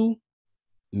than 2,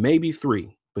 maybe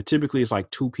 3, but typically it's like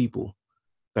 2 people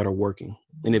that are working.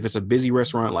 And if it's a busy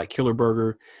restaurant like Killer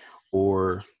Burger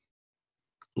or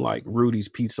like Rudy's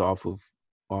Pizza off of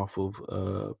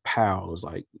Powell is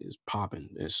popping.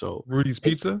 And so Rudy's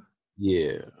Pizza?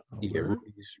 Yeah. Yeah,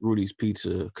 Rudy's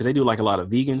Pizza, because they do like a lot of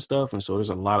vegan stuff, and so there's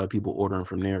a lot of people ordering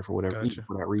from there for whatever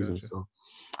for that reason. Gotcha. So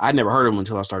I'd never heard of them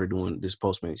until I started doing this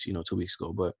Postmates, 2 weeks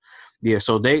ago. But yeah,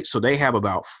 so they have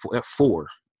about 4,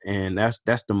 and that's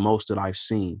the most that I've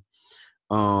seen.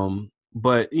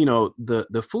 But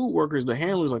the food workers, the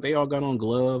handlers, like they all got on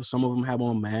gloves. Some of them have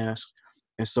on masks,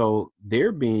 and so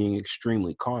they're being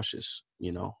extremely cautious,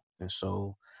 And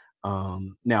so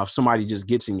now if somebody just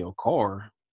gets in your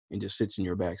car and just sits in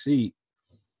your back seat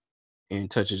and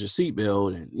touches your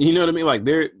seatbelt, and you know what I mean? Like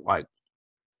they're like,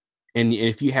 and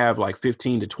if you have like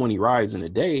 15 to 20 rides in a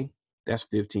day, that's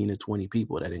 15 to 20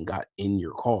 people that got in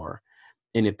your car.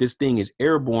 And if this thing is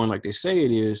airborne, like they say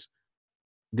it is,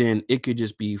 then it could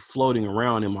just be floating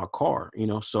around in my car,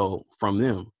 so from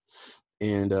them.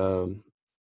 And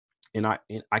I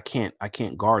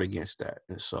can't guard against that.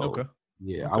 And so, I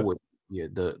would,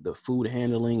 the food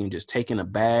handling and just taking a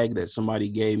bag that somebody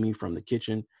gave me from the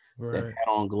kitchen that had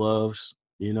on gloves,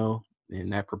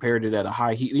 and that prepared it at a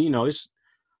high heat,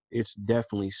 it's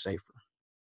definitely safer.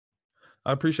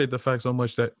 I appreciate the fact so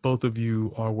much that both of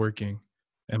you are working,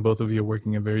 and both of you are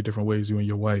working in very different ways, you and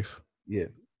your wife. Yeah.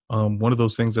 One of the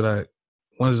things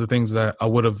that I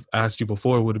would have asked you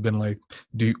before would have been like,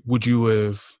 would you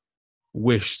have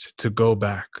wished to go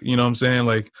back? You know what I'm saying?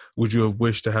 Like, would you have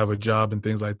wished to have a job and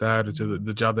things like that, or to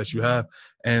the job that you have?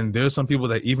 And there's some people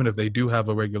that even if they do have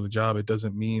a regular job, it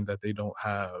doesn't mean that they don't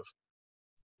have,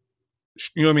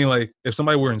 you know what I mean? Like if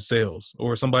somebody were in sales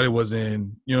or somebody was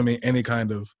in, you know what I mean, any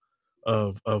kind of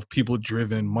people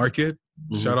driven market,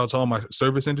 shout out to all my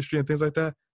service industry and things like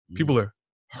that. People are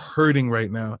hurting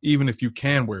right now. Even if you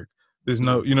can work, there's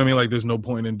no, you know what I mean? Like there's no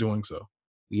point in doing so.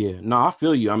 Yeah, no, I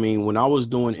feel you. I mean, when I was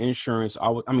doing insurance,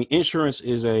 insurance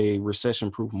is a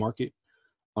recession-proof market.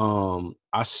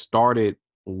 I started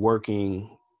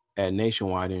working at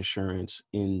Nationwide Insurance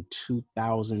in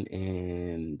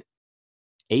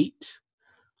 2008,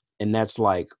 and that's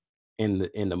like, in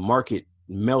the market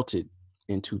melted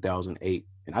in 2008,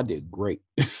 and I did great.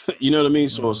 You know what I mean?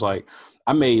 So it's like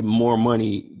I made more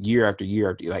money year after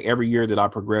year after like every year that I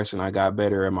progressed and I got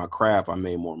better at my craft, I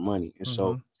made more money. And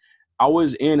so I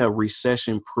was in a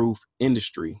recession-proof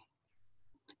industry.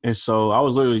 And so I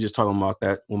was literally just talking about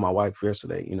that with my wife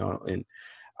yesterday, you know, and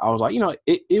I was like, you know,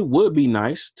 it would be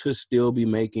nice to still be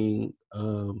making,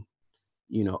 you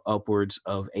know, upwards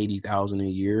of 80,000 a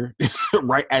year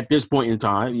right at this point in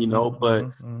time, you know, but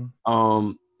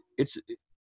it's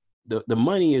the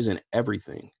money isn't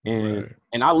everything. And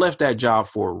and I left that job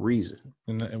for a reason.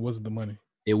 And it wasn't the money.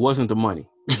 It wasn't the money.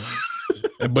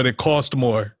 But it cost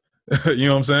more. You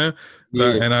know what I'm saying?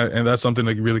 Yeah. And that's something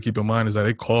to really keep in mind is that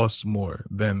it costs more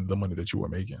than the money that you were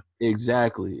making.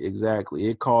 Exactly.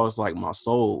 It costs like my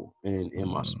soul and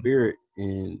my spirit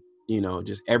and, you know,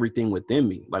 just everything within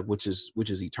me, like which is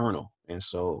eternal. And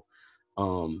so,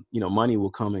 you know, money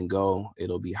will come and go.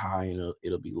 It'll be high and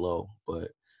it'll be low.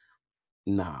 But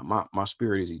nah, my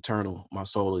spirit is eternal. My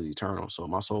soul is eternal. So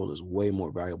my soul is way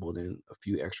more valuable than a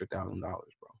few extra $1,000, bro.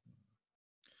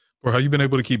 Bro, how you been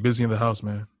able to keep busy in the house,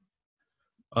 man?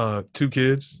 2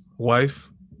 kids, wife.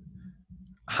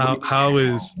 How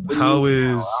is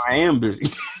I am busy.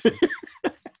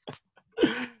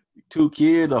 2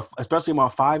 kids, especially my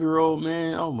 5-year-old,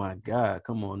 man. Oh my God,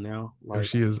 come on now. Like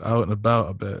she is out and about,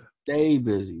 I bet. Stay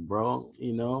busy, bro.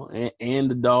 You know,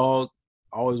 and the dog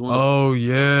always want. Oh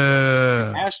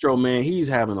yeah, Astro, man, he's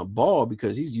having a ball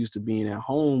because he's used to being at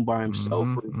home by himself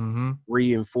for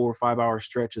 3 and 4 or 5 hour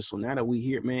stretches. So now that we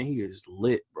here, man, he is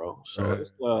lit, bro. So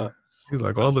it's he's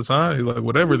like all the time. He's like,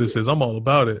 whatever this is, I'm all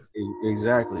about it.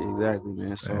 Exactly,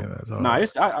 man. So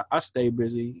I stay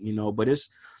busy, you know, but it's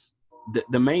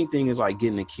the main thing is like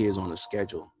getting the kids on a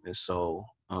schedule. And so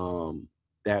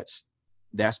that's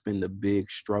been the big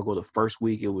struggle. The first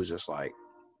week it was just like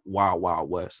wild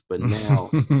west. But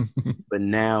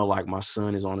now like my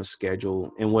son is on a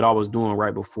schedule. And what I was doing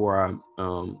right before I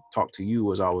talked to you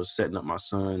was I was setting up my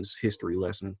son's history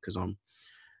lesson because I'm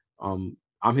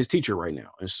his teacher right now.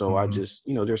 And so I just,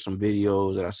 you know, there's some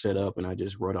videos that I set up and I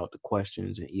just wrote out the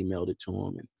questions and emailed it to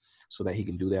him and so that he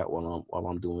can do that while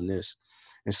I'm doing this.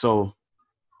 And so,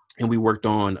 and we worked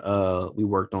on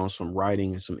some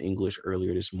writing and some English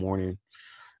earlier this morning.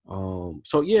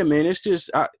 So yeah, man, it's just,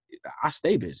 I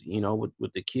stay busy, you know,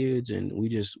 with the kids and we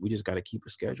just got to keep a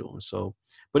schedule. And so,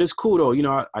 but it's cool though. You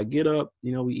know, I get up,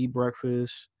 you know, we eat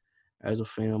breakfast as a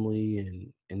family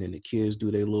and then the kids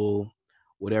do their little,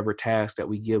 whatever task that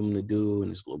we give them to do.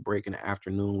 And this little break in the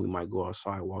afternoon, we might go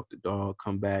outside, walk the dog,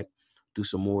 come back, do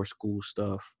some more school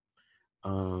stuff.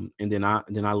 And then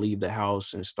I leave the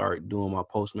house and start doing my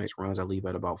Postmates runs. I leave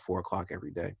at about 4:00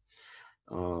 every day.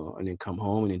 And then come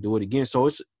home and then do it again. So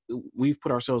we've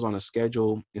put ourselves on a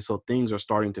schedule. And so things are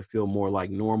starting to feel more like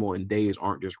normal and days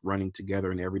aren't just running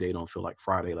together and every day don't feel like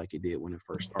Friday like it did when it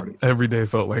first started. Every day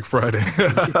felt like Friday.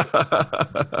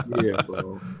 Yeah,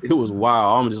 bro. It was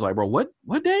wild. I'm just like, bro, what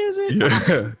day is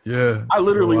it? Yeah. I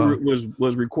literally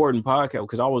was recording podcast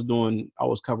because I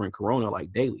was covering Corona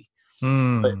like daily.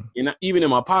 But even in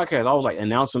my podcast, I was like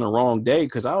announcing the wrong day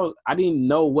because I didn't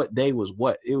know what day was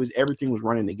what. Everything was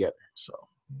running together. So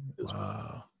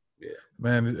wow. Yeah.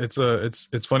 Man, it's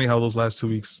funny how these last 2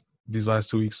 weeks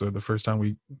are the first time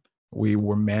we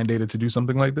were mandated to do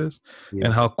something like this,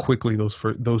 and how quickly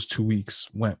those 2 weeks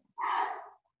went.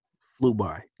 Flew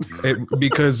by.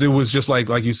 Because it was just like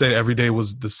you said, every day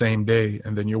was the same day,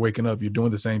 and then you're waking up, you're doing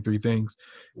the same 3 things,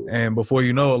 and before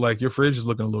you know it, like your fridge is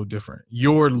looking a little different.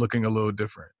 You're looking a little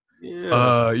different.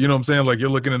 Yeah. You know what I'm saying? Like you're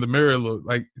looking in the mirror,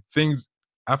 like things.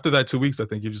 After that 2 weeks, I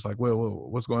think you're just like, whoa,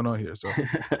 what's going on here? So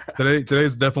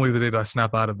today's definitely the day that I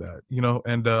snap out of that, you know.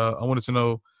 And I wanted to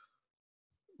know,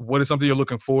 what is something you're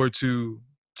looking forward to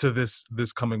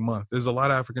this coming month? There's a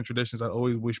lot of African traditions. I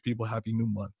always wish people happy new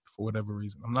month for whatever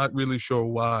reason. I'm not really sure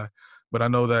why, but I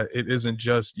know that it isn't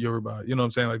just Yoruba. You know what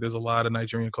I'm saying? Like there's a lot of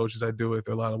Nigerian cultures that do it.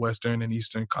 There are a lot of Western and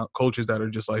Eastern cultures that are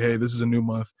just like, hey, this is a new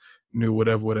month, new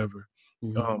whatever.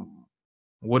 Mm-hmm.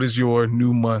 What is your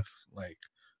new month like?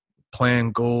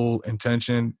 Plan, goal,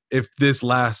 intention. If this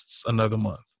lasts another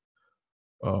month,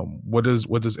 what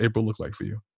does April look like for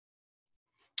you?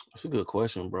 That's a good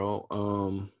question, bro.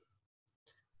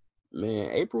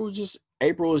 Man, April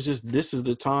is just this is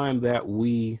the time that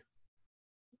we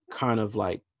kind of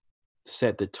like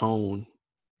set the tone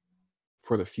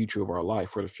for the future of our life,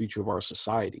 for the future of our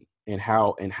society, and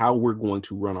how we're going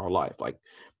to run our life. Like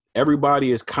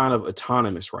everybody is kind of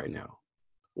autonomous right now.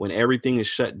 When everything is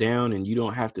shut down and you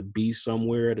don't have to be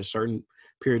somewhere at a certain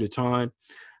period of time,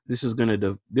 this is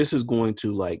going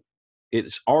to like,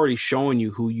 it's already showing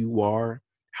you who you are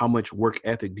how much work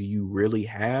ethic do you really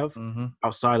have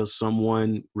outside of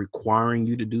someone requiring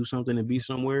you to do something and be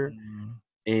somewhere?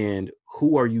 And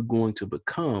who are you going to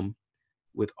become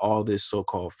with all this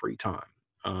so-called free time?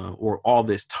 Or all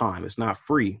this time? It's not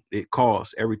free. It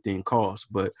costs. Everything costs.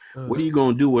 But what are you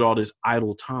going to do with all this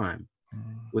idle time,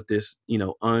 with this,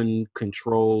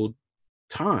 uncontrolled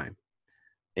time?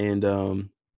 And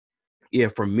yeah,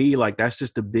 for me, like, that's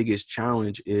just the biggest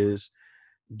challenge, is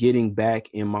getting back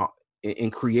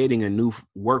in creating a new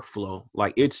workflow.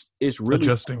 Like, it's really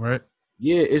adjusting, right?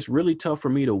 Yeah, it's really tough for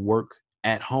me to work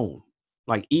at home.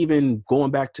 Like, even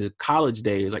going back to college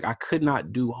days, like, I could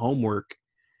not do homework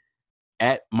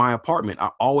at my apartment.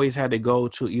 I always had to go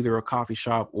to either a coffee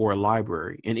shop or a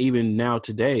library. And even now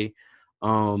today,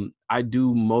 I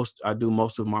do most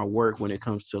of my work when it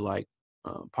comes to like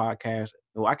podcasts.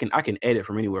 Well, I can edit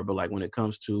from anywhere, but like when it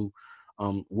comes to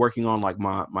working on like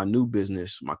my new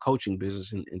business, my coaching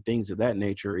business, and things of that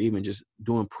nature, or even just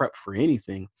doing prep for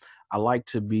anything, I like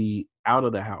to be out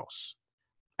of the house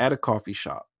at a coffee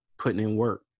shop, putting in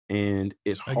work. And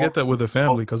it's hard. I get that with a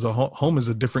family, because a home is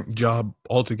a different job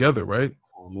altogether, right?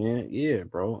 Oh man, yeah,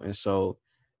 bro. And so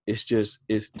it's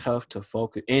tough to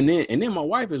focus. And then my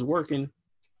wife is working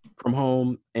from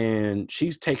home, and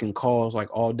she's taking calls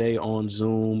like all day on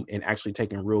Zoom, and actually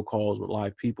taking real calls with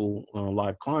live people,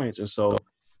 live clients. And so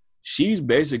she's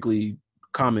basically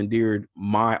commandeered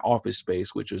my office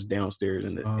space, which was downstairs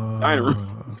in the dining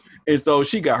room. And so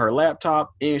she got her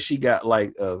laptop, and she got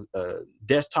like a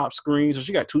desktop screen. So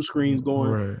she got 2 screens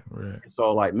going. Right.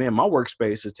 So like, man, my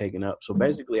workspace is taken up. So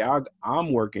basically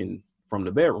I'm working from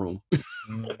the bedroom.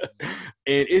 And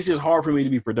it's just hard for me to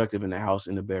be productive in the house,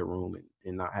 in the bedroom,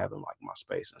 and not having like my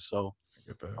space. And so,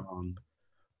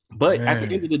 but at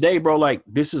the end of the day, bro, like,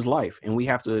 this is life, and we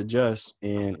have to adjust.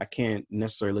 And I can't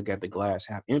necessarily look at the glass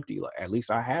half empty. Like, at least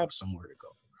I have somewhere to go.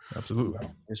 Absolutely.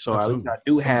 And so at least I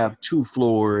do have 2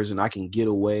 floors, and I can get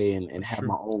away and have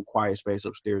my own quiet space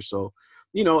upstairs. So,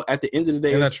 at the end of the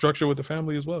day, and that structure with the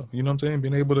family as well. You know what I'm saying?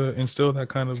 Being able to instill that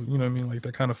kind of, like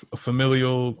that kind of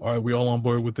familial, all right, we all on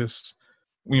board with this,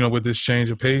 with this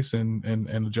change of pace and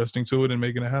adjusting to it and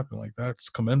making it happen. Like, that's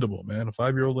commendable, man. A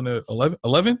 5-year-old and a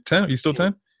 11, 10? Are you still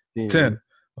 10? Yeah. 10.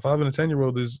 A 5 and a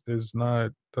 10-year-old is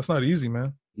not, that's not easy,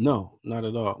 man. No, not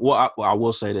at all. Well, I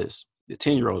will say this. The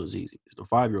 10-year-old is easy. The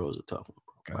 5-year-old is a tough one,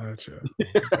 bro.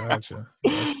 Gotcha.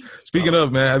 Speaking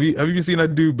of, man, have you seen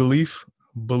that dude Belief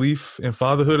in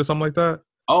Fatherhood or something like that?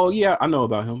 Oh yeah, I know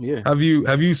about him. Yeah. Have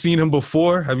you seen him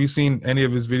before? Have you seen any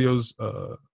of his videos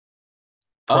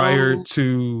prior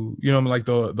to, like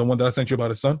the one that I sent you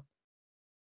about his son?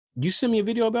 You sent me a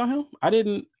video about him? I don't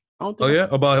think. Oh yeah,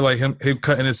 about like him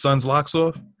cutting his son's locks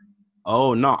off.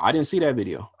 Oh no, I didn't see that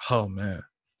video. Oh man,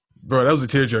 bro, that was a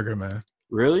tearjerker, man.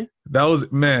 Really? That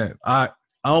was, man. I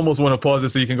almost want to pause it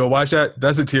so you can go watch that.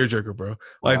 That's a tearjerker, bro.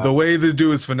 Like, the way the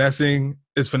dude is finessing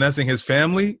his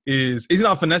family he's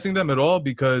not finessing them at all,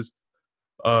 because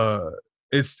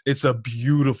it's a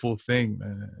beautiful thing,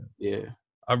 man. Yeah.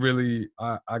 I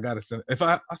gotta send. If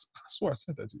I swear I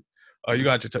sent that to you. You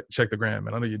got to check the gram,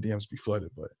 man. I know your DMs be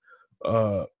flooded,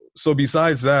 but so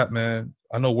besides that, man,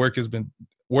 I know work has been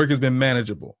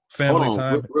manageable. Family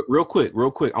time. Real quick.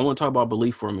 I want to talk about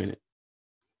Belief for a minute.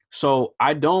 So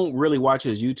I don't really watch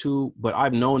his YouTube, but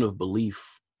I've known of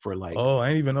Belief for like. Oh, I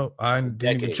didn't even know. I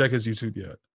didn't even check his YouTube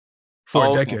yet. For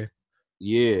a decade.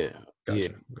 Yeah. Gotcha. Yeah.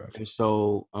 And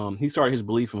so he started his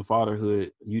Belief in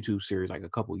Fatherhood YouTube series like a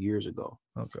couple years ago.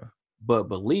 Okay. But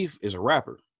Belief is a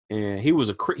rapper, and he's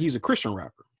a Christian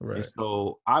rapper. Right. And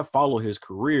so I follow his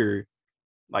career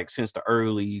like since the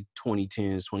early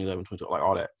 2010s, 2011, 2012, like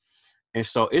all that. And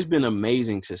so it's been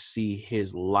amazing to see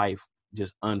his life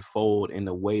just unfold in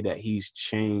the way that he's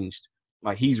changed.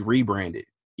 Like, he's rebranded,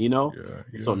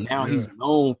 so now he's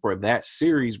known for that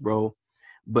series, bro.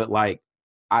 But like,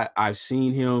 I've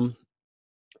seen him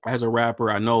as a rapper.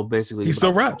 I know basically he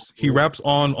still raps. He raps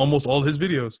on almost all his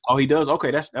videos. Oh, he does?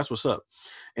 Okay, that's what's up.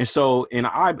 And so, and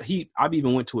I've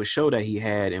even went to a show that he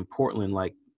had in Portland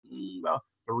like about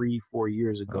 3-4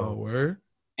 years ago. Oh, word?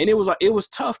 And it was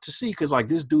tough to see, because like,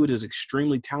 this dude is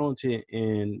extremely talented,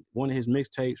 and one of his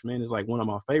mixtapes, man, is like one of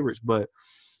my favorites. But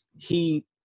he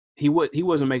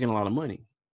wasn't making a lot of money,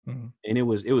 and it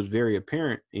was very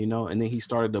apparent, And then he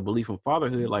started the Belief in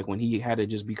Fatherhood, like when he had to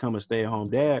just become a stay-at-home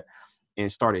dad,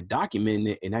 and started documenting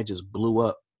it, and that just blew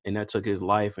up, and that took his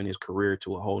life and his career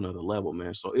to a whole nother level,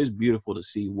 man. So it's beautiful to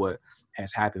see what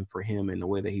has happened for him, and the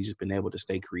way that he's just been able to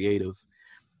stay creative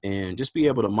and just be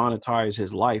able to monetize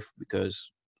his life,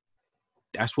 because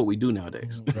that's what we do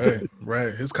nowadays.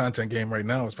 Right. His content game right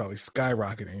now is probably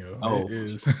skyrocketing, yo. Oh, it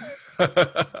is.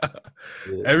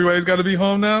 Yeah. Everybody's got to be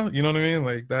home now. You know what I mean?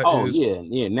 Like that is.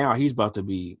 Yeah. Now he's about to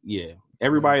be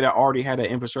everybody that already had that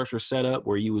infrastructure set up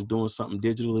where you was doing something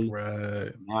digitally.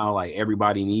 Right. Now, like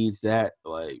everybody needs that.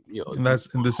 Like And this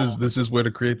is where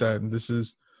to create that, and this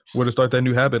is where to start that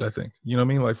new habit. I think, you know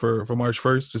what I mean. Like for March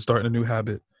 1st to start a new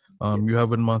habit. You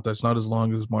have a month that's not as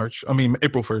long as March. I mean,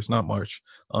 April 1st, not March.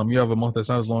 You have a month that's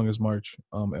not as long as March.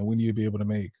 And we need to be able to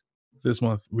make this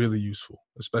month really useful,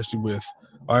 especially with,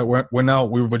 all right,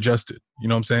 we've adjusted. You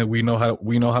know what I'm saying? We know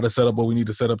how to set up what we need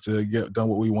to set up to get done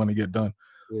what we want to get done.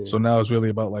 Yeah. So now it's really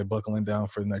about like buckling down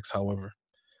for the next however.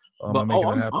 But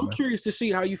I'm curious to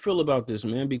see how you feel about this,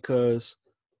 man, because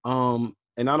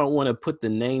and I don't want to put the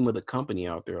name of the company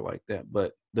out there like that,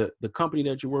 but the company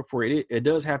that you work for, it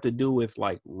does have to do with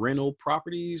like rental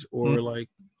properties or like.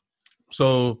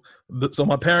 So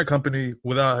my parent company,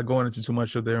 without going into too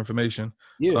much of their information,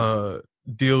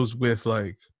 deals with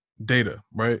like data,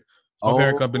 right? So my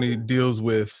parent company deals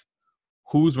with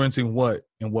who's renting what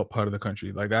in what part of the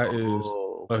country. Like that is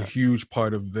a huge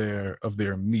part of their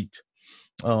meat.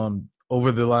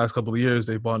 Over the last couple of years,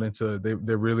 they're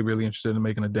really, really interested in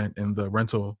making a dent in the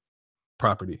rental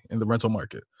property, in the rental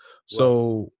market.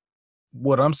 So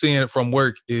what I'm seeing from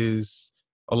work is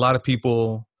there are a lot of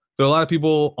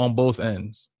people on both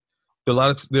ends. There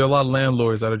are a lot of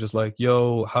landlords that are just like,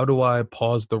 yo, how do I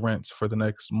pause the rent for the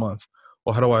next month?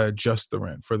 Or how do I adjust the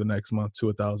rent for the next month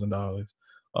to $1,000?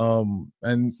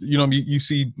 And you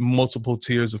see multiple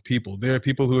tiers of people. There are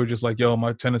people who are just like, yo,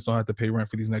 my tenants don't have to pay rent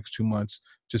for these next 2 months.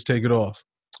 Just take it off.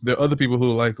 There are other people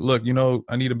who are like, look,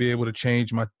 I need to be able to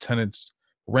change my tenant's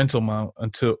rental amount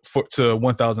to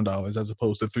 $1,000 as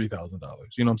opposed to $3,000.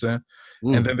 You know what I'm saying?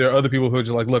 And then there are other people who are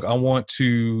just like, look, I want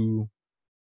to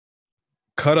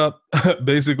cut up,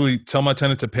 basically tell my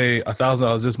tenant to pay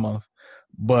 $1,000 this month,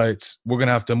 but we're going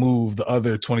to have to move the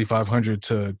other $2,500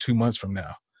 to 2 months from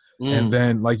now. And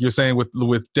then, like you're saying,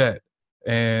 with debt,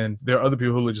 and there are other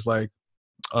people who are just like,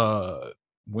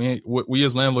 we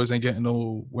as landlords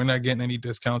we're not getting any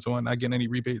discounts, or we're not getting any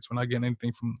rebates, we're not getting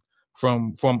anything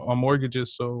from our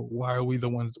mortgages. So why are we the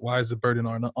ones? Why is the burden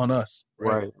on us?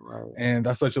 Right. And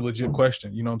that's such a legit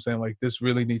question. You know what I'm saying? Like this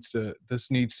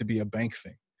needs to be a bank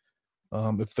thing.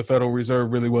 If the Federal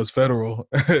Reserve really was federal,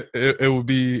 it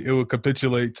would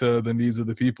capitulate to the needs of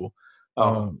the people,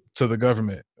 to the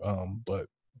government. But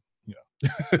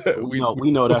we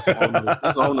know that's a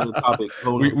whole nother topic.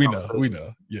 We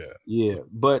know. Yeah.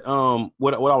 But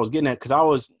what I was getting at, because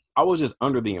I was just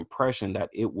under the impression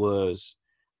that it was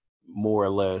more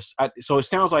or less. So it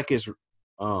sounds like it's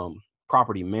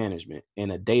property management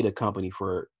and a data company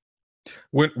for.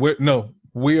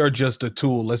 We are just a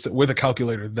tool. We're the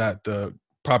calculator that the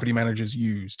property managers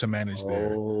use to manage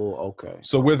their. Oh, okay.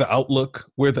 So we're the Outlook,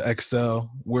 we're the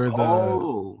Excel, we're the.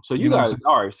 Oh, so you guys,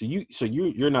 all right. So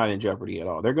you're not in jeopardy at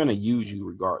all. They're going to use you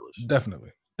regardless.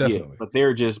 Definitely. Yeah, but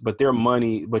their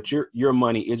money, but your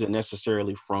money isn't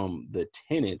necessarily from the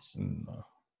tenants. No.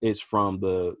 It's from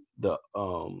the.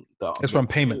 It's from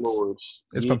payments.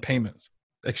 It's from payments.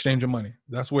 Exchange of money.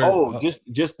 That's where.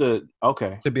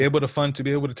 To be able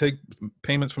to take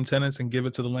payments from tenants and give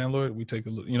it to the landlord, we take a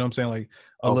little. You know what I'm saying? Like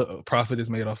a profit is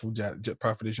made off of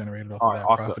profit is generated off of that.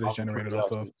 Profit is generated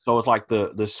off of. So it's like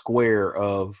the square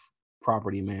of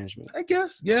property management, I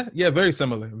guess. Yeah. Very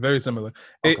similar. Okay.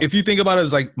 If you think about it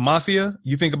as like mafia,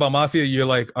 you think about mafia, you're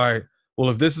like, all right,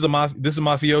 well, if this is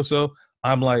mafioso,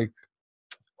 I'm like,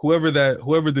 whoever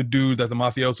the dude that the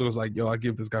mafioso is like, yo, I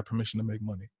give this guy permission to make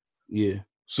money. Yeah.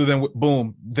 So then,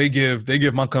 boom, they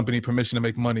give my company permission to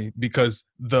make money because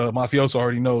the mafioso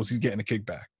already knows he's getting a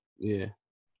kickback. Yeah.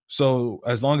 So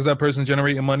as long as that person's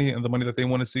generating money and the money that they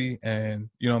want to see, and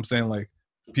you know what I'm saying, like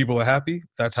people are happy,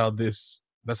 that's how this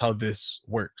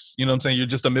works. You know what I'm saying? You're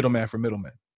just a middleman for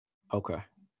middlemen. Okay.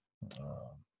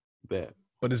 Bet.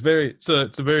 But it's a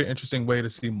very interesting way to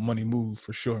see money move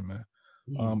for sure, man.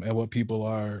 And what people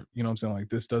are, you know what I'm saying? Like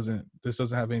this doesn't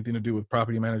have anything to do with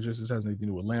property managers. This has anything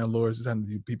to do with landlords. This has anything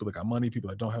to do with people that got money, people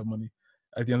that don't have money.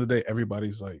 At the end of the day,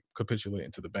 everybody's like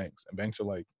capitulating to the banks, and banks are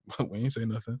like, we ain't say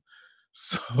nothing.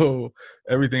 So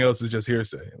everything else is just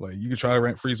hearsay. Like you can try to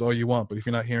rent freeze all you want, but if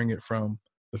you're not hearing it from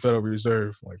the Federal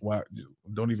Reserve, like why?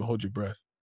 Don't even hold your breath.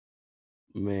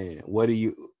 Man, are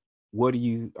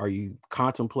you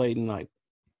contemplating like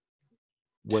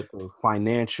what the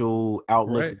financial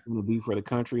outlook is going to be for the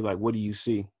country? Like, what do you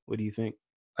see? What do you think?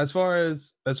 As far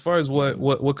as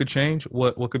what could change,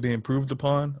 what could be improved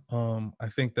upon, I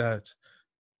think that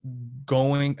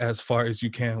going as far as you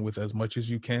can with as much as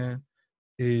you can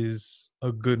is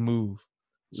a good move.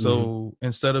 So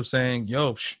instead of saying,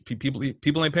 yo, people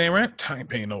ain't paying rent, I ain't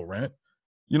paying no rent.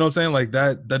 You know what I'm saying? Like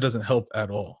that doesn't help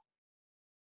at all.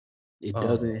 It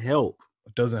doesn't help.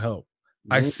 It doesn't help.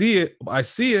 Man. I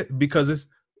see it because it's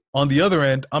on the other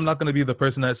end. I'm not going to be the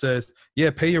person that says, yeah,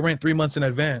 pay your rent 3 months in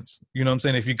advance. You know what I'm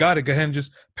saying? If you got it, go ahead and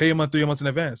just pay your month 3 months in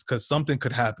advance, because something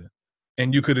could happen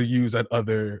and you could have used that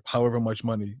other however much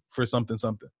money for something.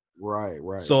 Right.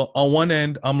 So on one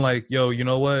end, I'm like, yo, you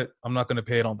know what? I'm not going to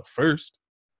pay it on the first.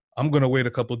 I'm going to wait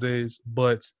a couple days,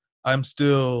 but I'm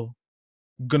still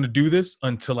going to do this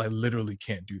until I literally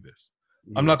can't do this.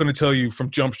 Yeah. I'm not going to tell you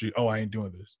from Jump Street, oh, I ain't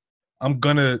doing this. I'm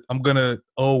gonna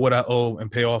owe what I owe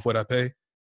and pay off what I pay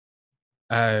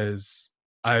as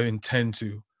I intend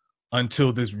to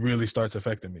until this really starts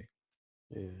affecting me.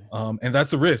 Yeah. And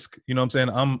that's a risk. You know what I'm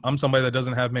saying? I'm somebody that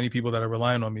doesn't have many people that are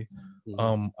relying on me.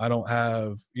 Mm-hmm. I don't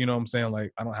have, you know what I'm saying?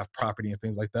 Like, I don't have property and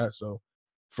things like that. So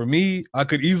for me, I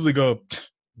could easily go,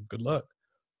 good luck.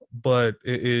 But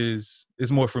it's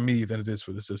more for me than it is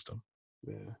for the system.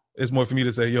 Yeah. It's more for me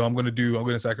to say, yo, I'm going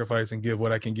to sacrifice and give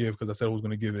what I can give because I said I was going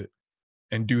to give it,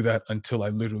 and do that until I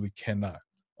literally cannot,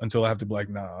 until I have to be like,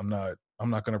 nah, I'm not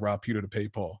going to rob Peter to pay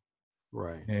Paul.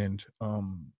 Right. And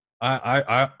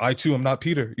I too am not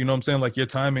Peter. You know what I'm saying? Like, your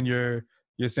time and your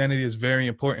sanity is very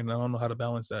important. I don't know how to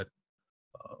balance that.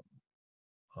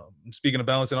 Speaking of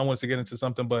balance, and I want to get into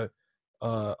something, but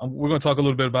we're going to talk a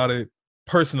little bit about it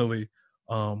personally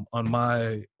on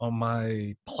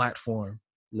my platform.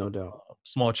 No doubt.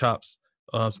 Small Chops.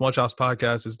 Small Chops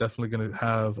podcast is definitely going to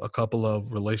have a couple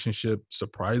of relationship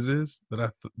surprises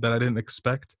that I didn't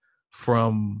expect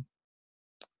from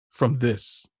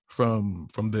this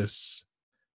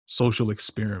social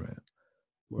experiment.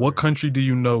 Right. What country do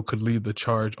you know could lead the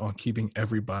charge on keeping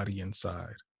everybody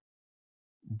inside,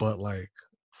 but like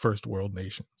first world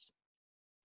nations?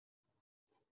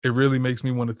 It really makes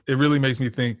me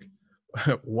think,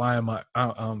 why am I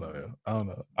don't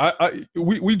know.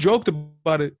 We joked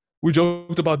about it. We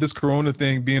joked about this Corona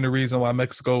thing being the reason why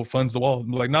Mexico funds the wall.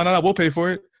 Like, no, we'll pay for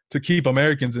it to keep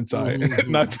Americans inside,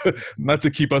 mm-hmm. not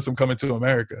to keep us from coming to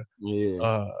America.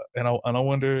 Yeah. And I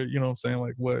wonder, you know what I'm saying,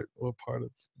 like what part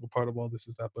of all this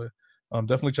is that? But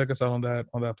definitely check us out on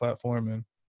that platform, and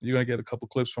you're gonna get a couple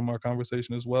clips from our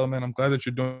conversation as well, man. I'm glad that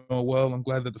you're doing well. I'm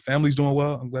glad that the family's doing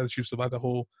well. I'm glad that you've survived the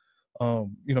whole you know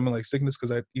what I mean, like sickness,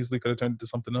 because I easily could have turned into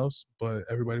something else, but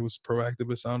everybody was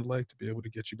proactive, it sounded like, to be able to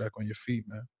get you back on your feet,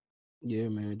 man. Yeah,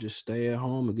 man, just stay at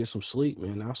home and get some sleep,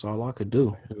 man. That's all I could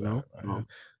do, you know.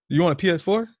 You want a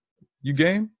PS4? You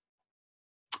game?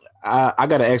 I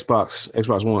got an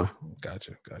Xbox One.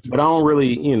 Gotcha. But I don't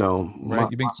really, you know, right.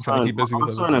 You've been trying to keep busy with my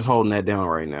son is holding that down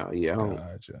right now. Yeah,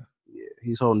 gotcha. Yeah,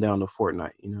 he's holding down the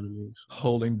Fortnite. You know what I mean?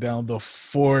 Holding down the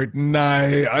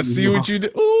Fortnite. I see what you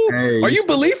did. Ooh, hey, are you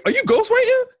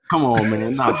ghostwriting? Come on,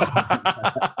 man. Nah.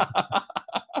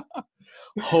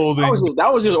 Holding that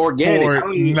was just organic.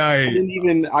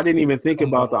 Fortnite. I didn't even think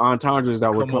about the entendres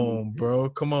that were coming.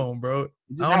 Come on, bro.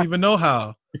 I don't even know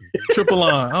how. Triple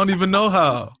on. I don't even know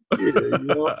how. Yeah, you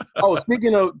know? Oh,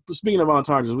 speaking of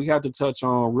entendres, we have to touch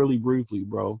on really briefly,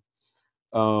 bro.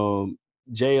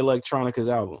 Jay Electronica's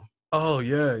album. Oh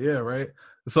yeah, right.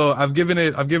 So I've given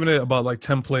it about like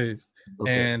 10 plays,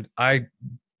 okay. And I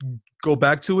go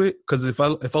back to it because if I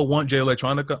want Jay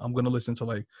Electronica, I'm gonna listen to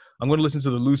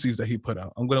the Lucy's that he put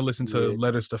out. I'm gonna listen to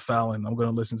Letters to Fallon. I'm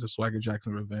gonna listen to Swagger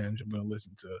Jackson Revenge. I'm gonna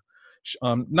listen to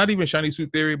not even Shiny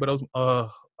Suit Theory, but I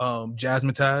was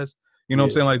Jasmine Taz. You know what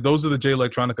I'm saying? Like, those are the Jay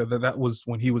Electronica that was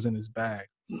when he was in his bag.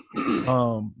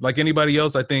 Like anybody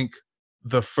else, I think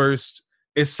the first.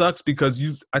 It sucks because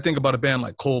I think about a band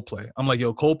like Coldplay. I'm like,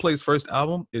 yo, Coldplay's first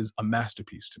album is a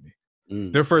masterpiece to me.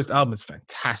 Mm. Their first album is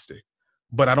fantastic,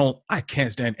 but I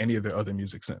can't stand any of their other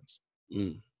music since.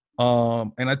 Mm.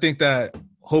 And I think that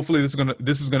hopefully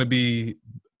this is gonna be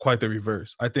quite the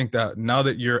reverse. I think that now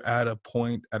that you're at a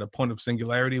point of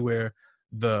singularity where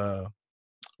the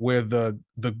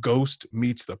ghost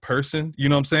meets the person, you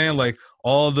know what I'm saying? Like,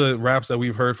 all the raps that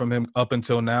we've heard from him up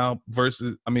until now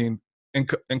versus, I mean,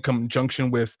 in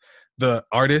conjunction with the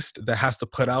artist that has to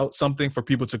put out something for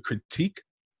people to critique,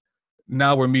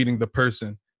 now we're meeting the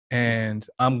person. And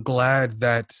I'm glad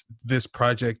that this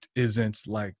project isn't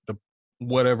like the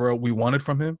whatever we wanted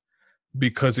from him,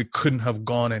 because it couldn't have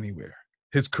gone anywhere.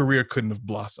 His career couldn't have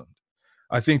blossomed.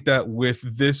 I think that with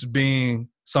this being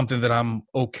something that I'm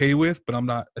okay with, but I'm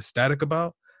not ecstatic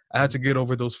about, I had to get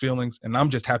over those feelings, and I'm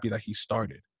just happy that he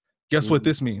started. Guess what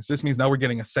this means? This means now we're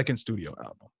getting a second studio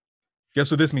album. Guess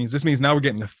what this means? This means now we're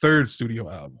getting a third studio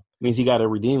album. It means he got to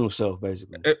redeem himself,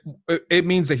 basically. It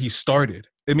means that he started.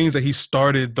 It means that he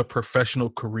started the professional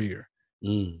career.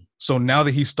 Mm. So now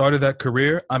that he started that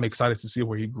career, I'm excited to see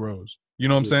where he grows. You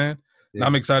know what I'm saying? Yeah.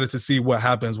 I'm excited to see what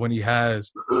happens when he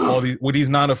has all these, when he's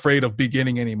not afraid of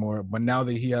beginning anymore. But now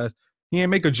that he has, He didn't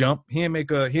make a Jump. He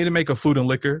didn't make a Food and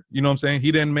Liquor. You know what I'm saying?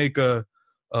 He didn't make a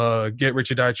Get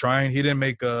Rich or Die Trying. He didn't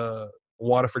make a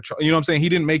Water for You know what I'm saying? He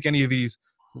didn't make any of these.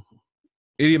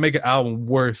 He didn't make an album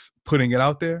worth putting it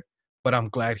out there, but I'm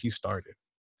glad he started.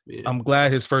 Yeah. I'm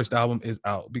glad his first album is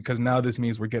out because now this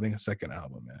means we're getting a second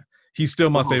album, man. He's still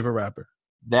my favorite rapper.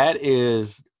 That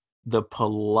is the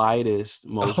politest,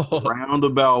 most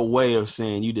roundabout way of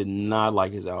saying you did not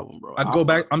like his album, bro. I go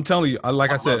back. I'm telling you, I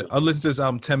listened to this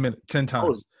album 10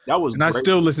 times. That was and great. I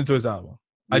still listen to his album.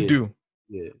 Yeah. I do.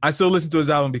 Yeah. I still listen to his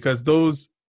album because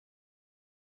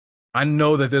I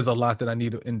know that there's a lot that I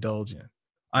need to indulge in.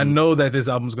 I know that this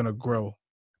album's going to grow.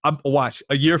 Watch,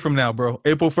 a year from now, bro,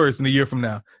 April 1st, and a year from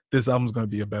now, this album's going to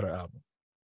be a better album.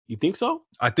 You think so?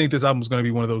 I think this album's going to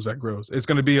be one of those that grows. It's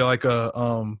going to be like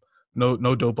a no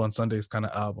Dope on Sundays kind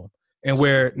of album. And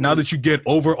where now that you get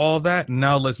over all that,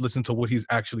 now let's listen to what he's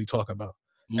actually talking about.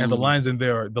 And the lines in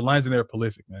there are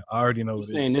prolific, man. I already know.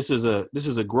 Saying this is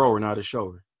a grower, not a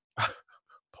shower.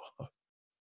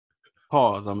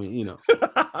 Pause. I mean, you know.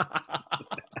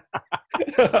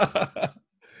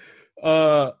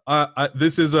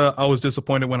 I was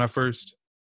disappointed when I first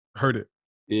heard it.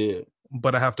 Yeah.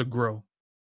 But I have to grow.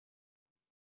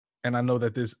 And I know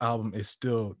that this album is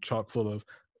still chock full of,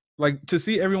 like, to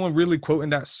see everyone really quoting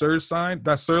that Sir line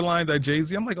that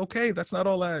Jay-Z, I'm like, okay, that's not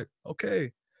all that.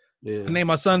 Okay. Yeah. I named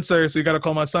my son Sir, so you got to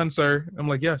call my son Sir. I'm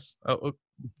like, yes.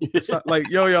 Like,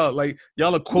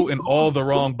 y'all are quoting all the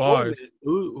wrong bars.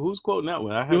 Who's quoting that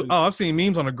one? I've seen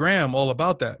memes on the gram all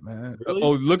about that, man. Really?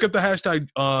 Oh, look at the hashtag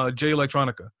J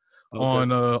Electronica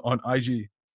on IG.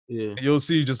 Yeah. You'll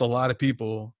see just a lot of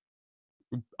people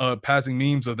passing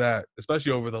memes of that,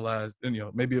 especially over the last,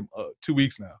 maybe 2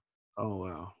 weeks now. Oh,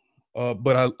 wow.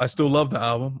 But I still love the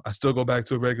album. I still go back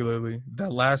to it regularly.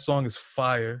 That last song is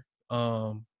fire.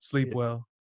 Sleep Well.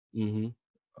 Mm-hmm.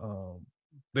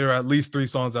 There are at least 3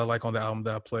 songs I like on the album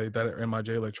that I played that are in my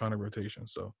J Electronic rotation.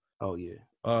 So. Oh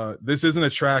yeah. This isn't a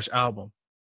trash album.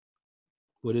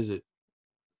 What is it?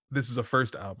 This is a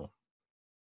first album.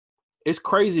 It's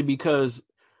crazy because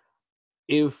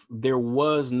if there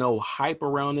was no hype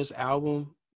around this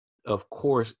album, of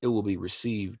course it will be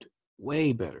received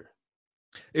way better.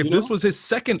 If this was his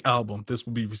second album, this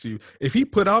would be received. If he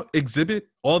put out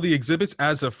all the exhibits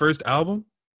as a first album,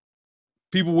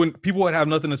 people would have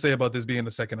nothing to say about this being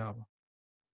the second album.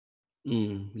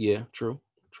 Yeah, true.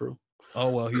 Oh,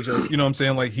 well, he just, you know what I'm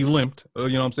saying? Like, he limped, you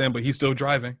know what I'm saying? But he's still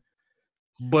driving.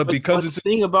 But because the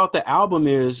thing about the album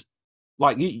is,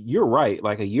 like, you're right.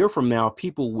 Like, a year from now,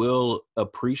 people will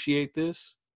appreciate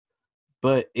this.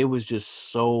 But it was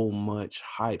just so much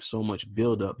hype, so much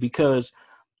buildup. Because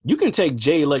you can take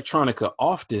J Electronica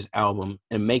off this album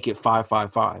and make it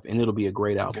 555, and it'll be a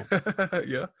great album.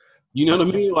 Yeah. You know what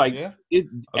I mean? Like, yeah. It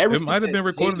might have been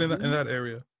recorded in that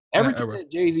area. Everything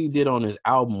that Jay-Z did on his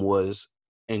album was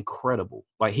incredible.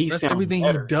 Like, that's everything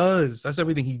better. He does. That's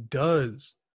everything he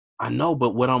does. I know,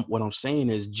 but what I'm saying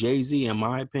is Jay-Z, in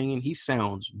my opinion, he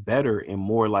sounds better and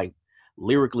more like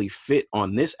lyrically fit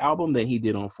on this album than he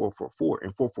did on 444.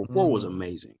 And 444 was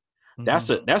amazing.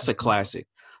 Mm-hmm. That's a classic.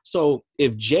 So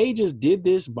if Jay just did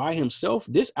this by himself,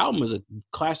 this album is a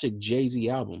classic Jay-Z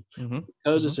album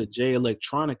because it's a J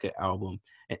Electronica album,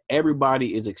 and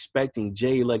everybody is expecting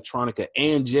J Electronica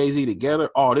and Jay-Z together.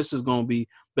 Oh, this is gonna be.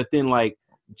 But then like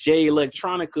J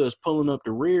Electronica is pulling up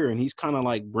the rear, and he's kind of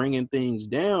like bringing things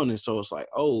down, and so it's like,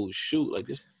 oh shoot, like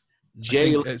this.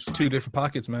 It's 2 different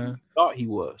pockets, man. Thought he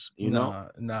was, you know.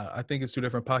 Nah. I think it's 2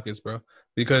 different pockets, bro.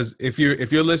 Because if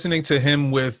you're listening to him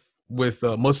with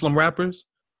Muslim rappers,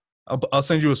 I'll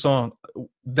send you a song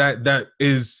that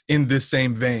is in this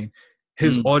same vein.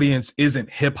 His audience isn't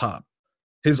hip hop.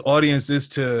 His audience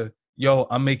is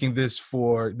I'm making this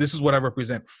is what I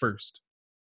represent first.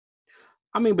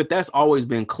 I mean, but that's always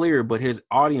been clear, but his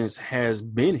audience has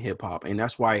been hip hop, and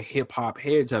that's why hip hop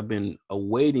heads have been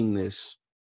awaiting this.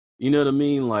 You know what I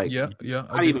mean? Like, yeah.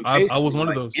 I was one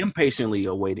of those. Impatiently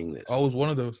awaiting this. I was one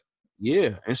of those.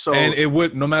 Yeah. And it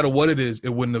would, no matter what it is, it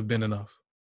wouldn't have been enough.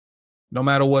 No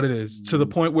matter what it is, to the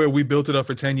point where we built it up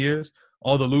for 10 years,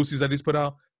 all the Lucy's that he's put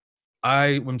out,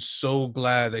 I am so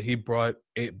glad that he brought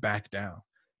it back down.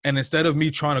 And instead of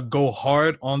me trying to go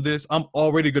hard on this, I'm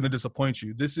already going to disappoint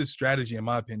you. This is strategy, in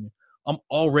my opinion. I'm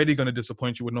already going to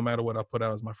disappoint you with no matter what I put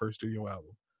out as my first studio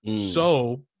album.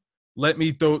 So all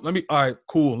right,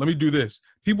 cool. Let me do this.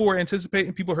 People were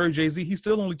anticipating, people heard Jay-Z. He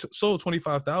still only sold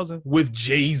 25,000 with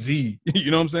Jay-Z. You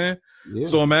know what I'm saying? Yeah.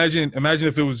 So imagine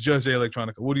if it was just Jay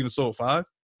Electronica. Would he have sold 5?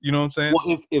 You know what I'm saying?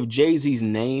 Well, if Jay-Z's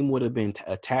name would have been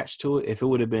attached to it, if it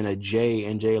would have been a Jay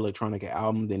and Jay Electronica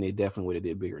album, then it definitely would have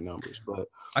did bigger numbers. But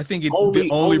I think the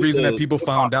only reason that people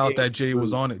found out that Jay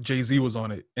was on it, Jay-Z was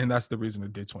on it, and that's the reason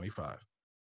it did 25.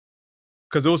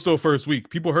 Because it was still first week.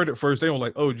 People heard it first. They were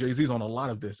like, "Oh, Jay-Z's on a lot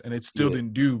of this," and it still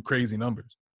didn't do crazy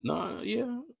numbers. No,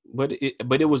 yeah, but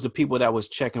it was the people that was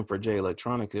checking for Jay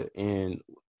Electronica, and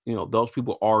those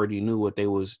people already knew what they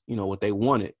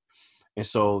wanted, and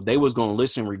so they was gonna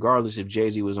listen regardless if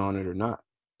Jay-Z was on it or not.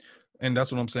 And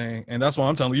that's what I'm saying, and that's why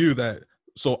I'm telling you that.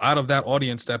 So out of that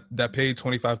audience that paid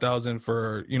 $25,000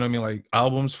 for like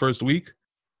albums first week,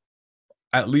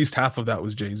 at least half of that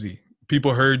was Jay-Z.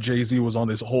 People heard Jay-Z was on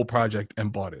this whole project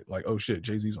and bought it. Like, oh shit,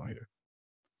 Jay-Z's on here.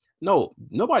 No,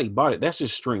 nobody bought it. That's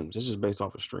just streams. It's just based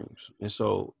off of streams. And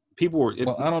so people were.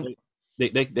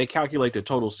 They calculate the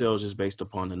total sales just based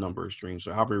upon the number of streams.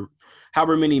 So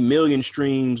however many million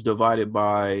streams divided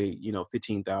by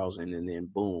 15,000, and then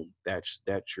boom, that's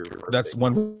your. That's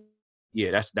one. Yeah,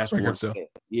 that's one sale.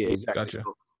 Yeah, exactly. Gotcha.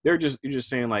 So you're just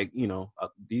saying like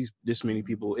this many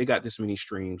people, it got this many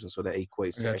streams, and so that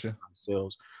equates to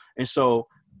sales. And so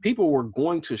people were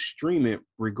going to stream it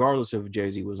regardless if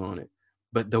Jay-Z was on it.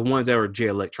 But the ones that were Jay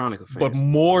Electronica fans, but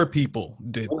more people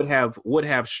would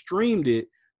have streamed it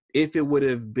if it would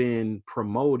have been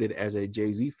promoted as a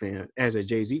Jay-Z fan, as a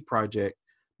Jay-Z project,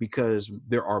 because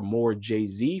there are more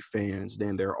Jay-Z fans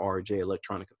than there are Jay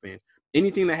Electronica fans.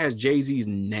 Anything that has Jay-Z's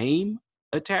name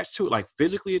attached to it, like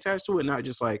physically attached to it, not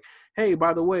just like, hey,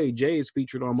 by the way, Jay is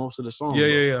featured on most of the songs.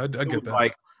 Yeah, I get that.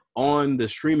 Like on the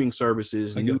streaming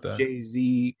services, new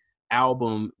Jay-Z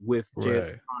album with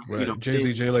Jay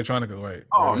Jay-Z, Jay Electronica, right?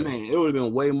 Oh man, it would have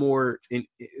been way more. It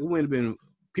would have been,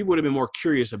 people would have been more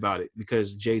curious about it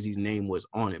because Jay-Z's name was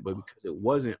on it, but because it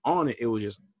wasn't on it, it was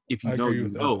just if you know,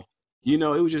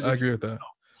 it was just. I agree with that,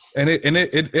 and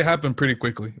it happened pretty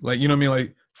quickly. Like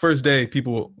like first day,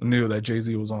 people knew that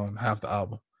Jay-Z was on half the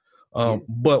album.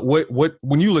 But what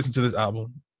when you listen to this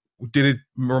album, did it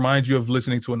remind you of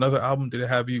listening to another album?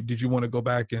 Did you want to go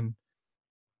back and?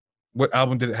 What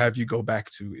album did it have you go back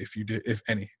to, if you did, if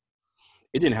any?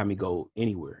 It didn't have me go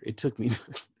anywhere. It took me.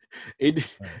 It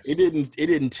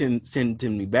didn't send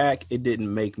me back. It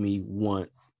didn't make me want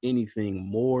anything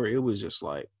more. It was just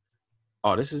like,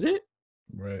 oh, this is it,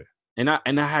 right? And I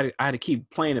had to keep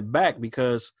playing it back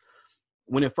because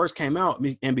when it first came out,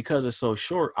 and because it's so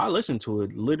short, I listened to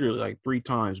it literally like 3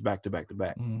 times back to back to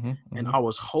back, and I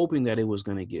was hoping that it was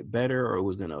going to get better or it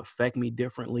was going to affect me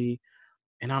differently.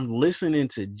 And I'm listening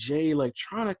to Jay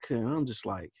Electronica, and I'm just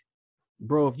like,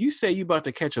 bro, if you say you about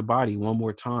to catch a body one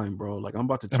more time, bro, like I'm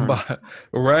about to turn.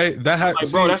 Right?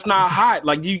 Bro, that's not hot.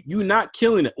 Like you not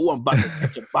killing it. Oh, I'm about to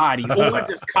catch a body. Oh, I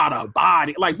just caught a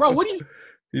body. Like, bro, what do you?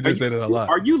 You just said it a lot.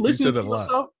 Are you listening to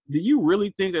yourself? Do you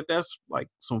really think that that's like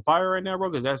some fire right now,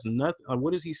 bro? Because that's nothing. Like,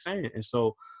 what is he saying? And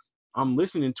so I'm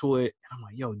listening to it, and I'm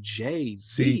like, yo,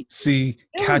 Jay-Z. See,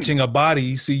 catching a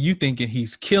body, you thinking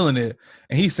he's killing it,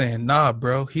 and he's saying, nah,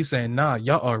 bro. He's saying, nah,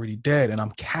 y'all already dead, and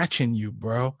I'm catching you,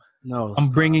 bro. No, I'm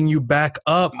bringing you back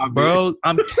up, bro.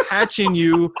 I'm catching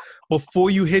you before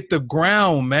you hit the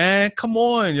ground, man. Come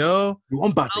on, yo.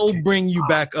 I'll bring you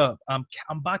back up. I'm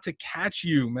about to catch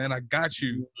you, man. I got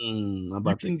you.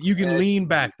 You can lean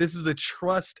back. This is a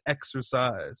trust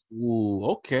exercise. Ooh,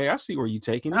 okay. I see where you're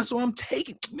taking. That's what I'm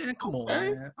taking, man. Come on,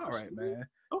 man. All right, man.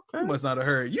 Okay. You must not have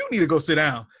heard. You need to go sit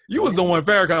down. You was the one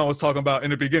Farrakhan was talking about in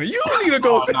the beginning. You need to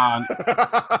go sit down.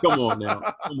 Come on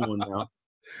now.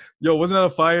 Yo, wasn't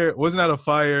that a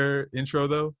fire intro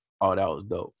though? Oh, that was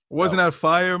dope. Wasn't that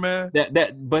fire, man?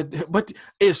 But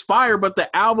it's fire, but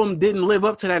the album didn't live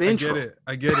up to that intro.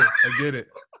 I get it.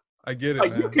 Like,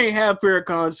 man. You can't have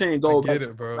Farrakhan saying go back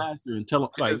to bro. Master and tell him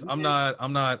like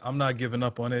I'm not giving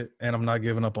up on it, and I'm not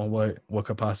giving up on what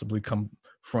could possibly come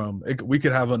from it. We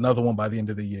could have another one by the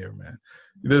end of the year, man.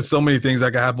 There's so many things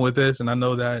that could happen with this, and I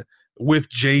know that with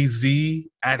Jay-Z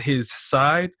at his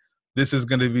side, this is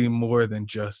going to be more than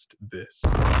just this.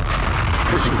 For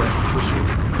sure.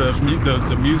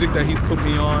 The music that he's put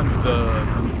me on,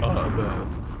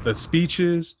 the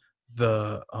speeches,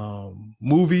 the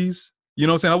movies. You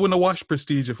know what I'm saying? I wouldn't have watched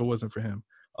Prestige if it wasn't for him.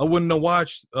 I wouldn't have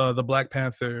watched the Black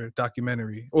Panther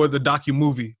documentary or the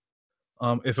docu-movie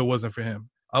if it wasn't for him.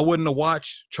 I wouldn't have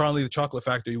watched Charlie the Chocolate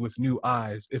Factory with new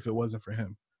eyes if it wasn't for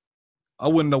him. I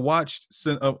wouldn't have watched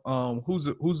who's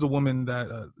the woman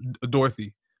that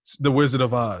Dorothy, the Wizard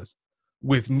of Oz,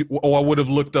 or I would have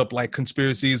looked up like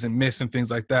conspiracies and myth and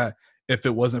things like that if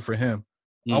it wasn't for him.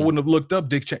 I wouldn't have looked up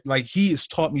Dick Cheney. Like, he has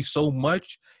taught me so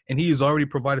much, and he has already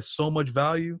provided so much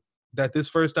value that this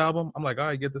first album, I'm like, all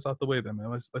right, get this out the way then,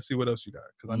 man. Let's see what else you got,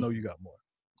 because I know you got more.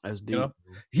 That's deep. You know,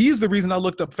 he's the reason I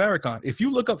looked up Farrakhan. If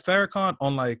you look up Farrakhan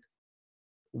on like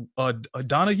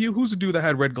Donahue, who's the dude that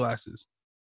had red glasses?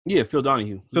 Yeah, Phil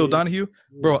Donahue. Phil Donahue,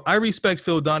 bro. I respect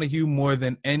Phil Donahue more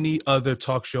than any other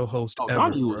talk show host ever.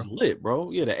 Donahue bro. was lit,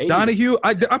 bro. Yeah, the 80s. Donahue.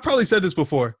 I probably said this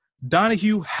before.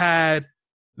 Donahue had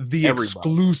the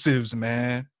exclusives,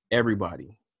 man.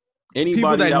 Everybody. Anybody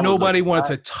people that nobody wanted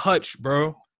to touch,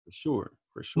 bro. For sure.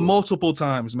 Multiple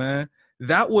times, man.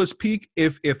 That was peak.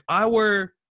 If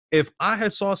I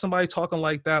had saw somebody talking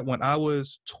like that when I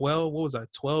was 12, what was I,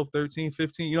 12, 13,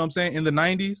 15, you know what I'm saying, in the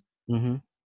 90s? Mm-hmm.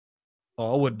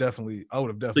 Oh, I would have definitely.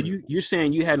 So you're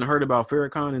saying you hadn't heard about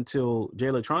Farrakhan until Jay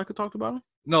Electronica talked about him?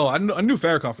 No, I knew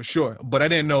Farrakhan for sure, but I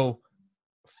didn't know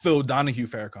Phil Donahue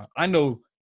Farrakhan. I know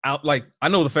the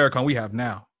Farrakhan we have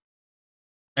now.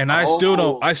 And I still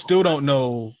don't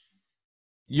know,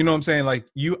 you know what I'm saying? Like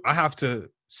I have to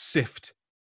sift.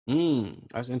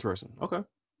 That's interesting. Okay.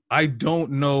 I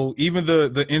don't know even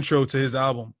the intro to his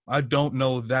album. I don't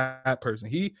know that person.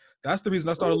 That's the reason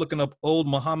I started looking up old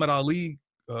Muhammad Ali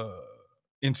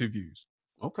interviews.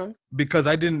 Okay. Because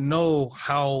I didn't know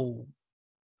how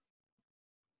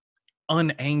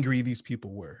unangry these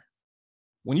people were.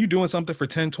 When you're doing something for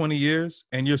 10, 20 years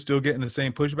and you're still getting the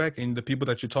same pushback and the people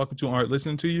that you're talking to aren't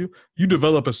listening to you, you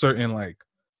develop a certain you know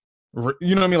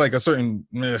what I mean? Like a certain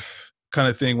kind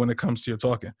of thing when it comes to your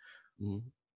talking. Mm-hmm.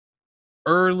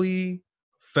 Early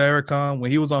Farrakhan, when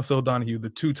he was on Phil Donahue,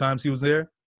 the 2 times he was there,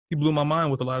 he blew my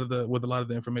mind with a lot of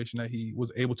the information that he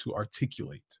was able to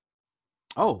articulate.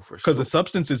 Oh, for sure. Because the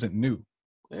substance isn't new.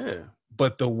 Yeah.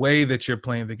 But the way that you're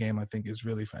playing the game, I think, is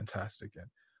really fantastic. And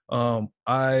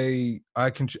I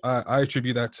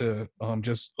attribute that to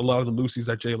just a lot of the Lucy's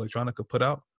that Jay Electronica put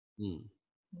out.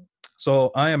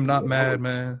 So I am not mad,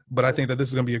 man. But I think that this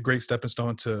is gonna be a great stepping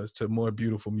stone to more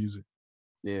beautiful music.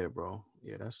 Yeah, bro.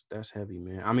 Yeah, that's heavy,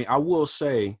 man. I mean, I will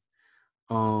say,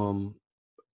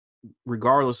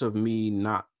 regardless of me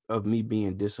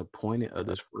being disappointed of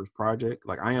this first project,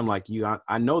 like I am like you,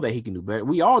 I know that he can do better.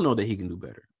 We all know that he can do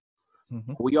better.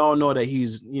 Mm-hmm. We all know that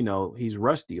he's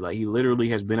rusty. Like he literally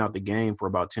has been out the game for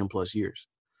about 10 plus years.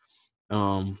 If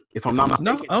I'm not mistaken.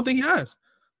 No, I don't think he has.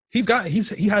 He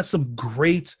has some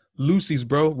great Lucy's,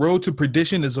 bro. Road to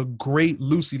Perdition is a great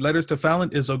Lucy. Letters to Fallon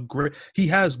is he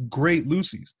has great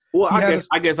Lucy's. Well,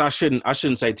 I guess I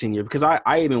shouldn't say 10 years because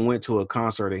I even went to a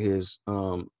concert of his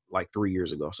like 3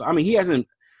 years ago. So I mean he hasn't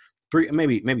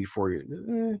maybe 4 years.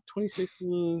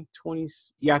 2016,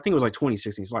 yeah, I think it was like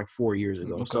 2016. It's like 4 years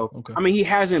ago. Okay. I mean he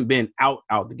hasn't been out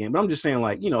the game, but I'm just saying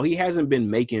like, he hasn't been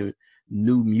making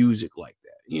new music like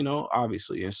that,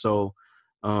 obviously. And so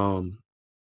bro,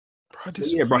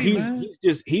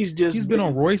 he's been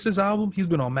on Royce's album. He's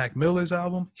been on Mac Miller's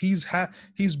album. He's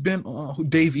been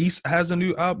Dave East has a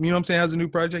new album. You know what I'm saying? Has a new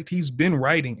project. He's been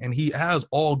writing, and he has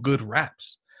all good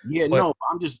raps. Yeah, no,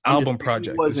 I'm album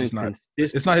project.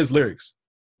 It's not his lyrics.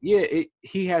 Yeah,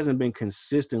 he hasn't been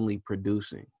consistently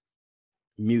producing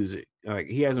music. Like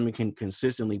he hasn't been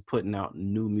consistently putting out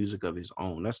new music of his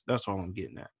own. That's all I'm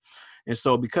getting at. And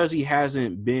so because he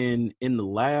hasn't been in the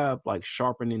lab, like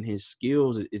sharpening his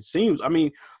skills, it seems, I mean,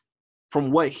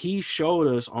 from what he showed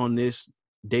us on this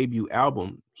debut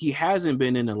album, he hasn't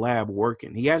been in the lab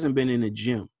working. He hasn't been in the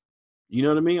gym. You know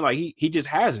what I mean? Like he just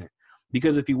hasn't.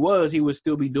 Because if he was, he would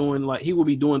still be doing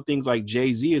things like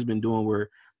Jay-Z has been doing, where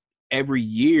every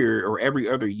year or every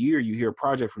other year you hear a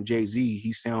project from Jay-Z,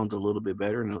 he sounds a little bit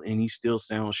better and he still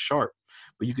sounds sharp.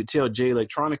 But you could tell Jay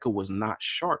Electronica was not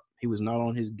sharp. He was not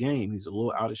on his game. He's a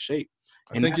little out of shape.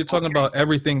 I think you're talking about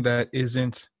everything that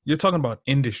isn't – you're talking about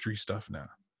industry stuff now.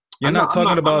 You're not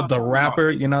talking about the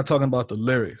rapper. You're not talking about the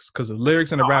lyrics, because the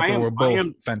lyrics and the rapper were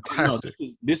both fantastic.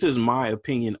 This is my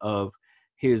opinion of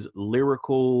his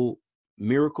lyrical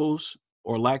miracles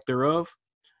or lack thereof,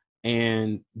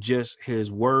 and just his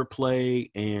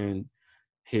wordplay and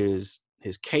his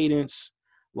cadence.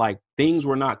 Like things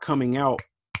were not coming out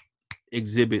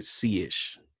Exhibit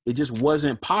C-ish. It just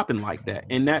wasn't popping like that.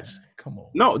 And that's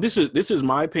no. This is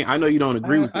my opinion. I know you don't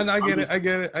agree with me. I get it.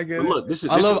 Look,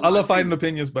 I love fighting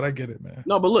opinions, but I get it, man.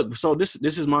 No, but look. So this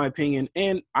is my opinion,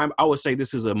 and I would say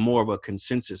this is more of a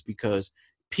consensus, because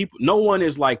no one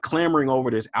is like clamoring over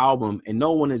this album, and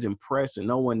no one is impressed, and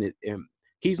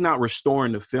he's not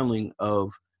restoring the feeling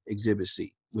of Exhibit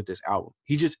C with this album.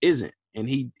 He just isn't, and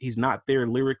he's not there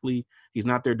lyrically. He's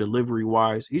not there delivery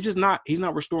wise. He's not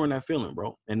restoring that feeling,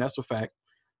 bro, and that's a fact.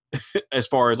 As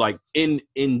far as like in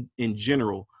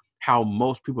general, how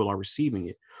most people are receiving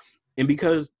it. And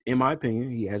because, in my opinion,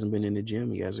 he hasn't been in the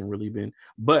gym, he hasn't really been.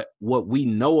 But what we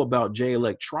know about Jay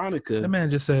Electronica, the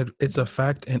man just said it's a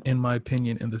fact and in my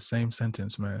opinion in the same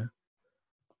sentence, man.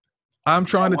 I'm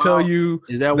trying to tell you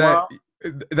is that wild?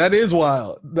 That is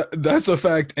wild. That's a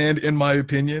fact, and in my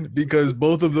opinion, because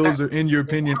both of those are in your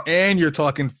opinion, and you're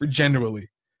talking for generally.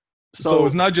 So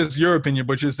it's not just your opinion,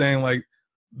 but you're saying like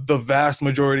the vast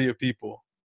majority of people.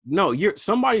 No,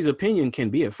 somebody's opinion can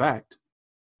be a fact.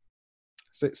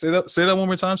 Say that one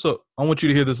more time. So I want you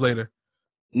to hear this later.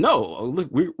 No, look,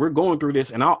 we're going through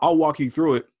this, and I'll walk you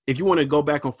through it. If you want to go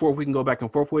back and forth, we can go back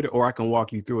and forth with it, or I can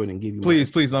walk you through it and give you.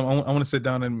 Please. I want to sit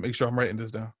down and make sure I'm writing this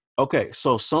down. Okay,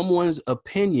 so someone's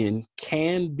opinion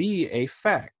can be a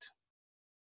fact,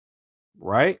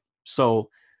 right? So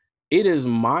it is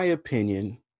my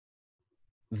opinion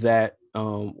that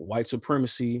white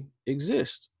supremacy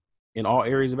exists in all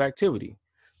areas of activity.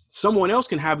 Someone else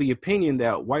can have the opinion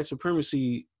that white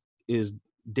supremacy is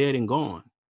dead and gone.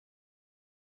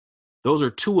 Those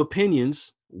are two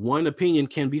opinions. One opinion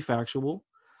can be factual.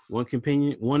 One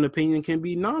opinion can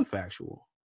be non-factual.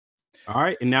 All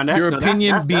right, and now that's your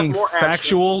opinion being more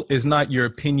factual is not your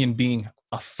opinion being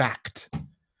a fact.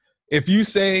 If you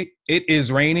say it is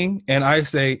raining and I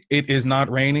say it is not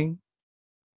raining,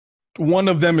 one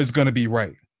of them is going to be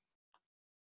right.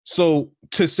 So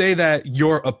to say that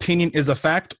your opinion is a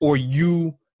fact, or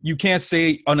you can't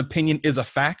say an opinion is a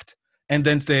fact and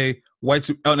then say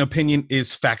an opinion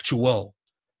is factual.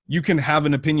 You can have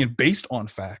an opinion based on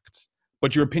facts,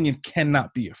 but your opinion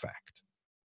cannot be a fact.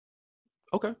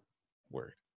 Okay.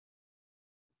 Word.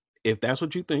 If that's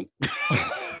what you think.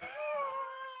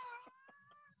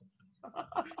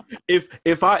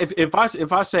 if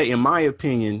I say, in my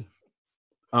opinion,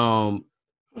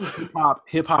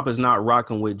 hip hop is not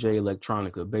rocking with Jay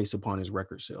Electronica based upon his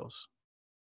record sales,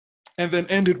 and then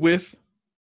ended with,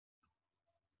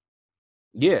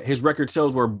 his record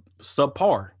sales were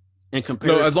subpar in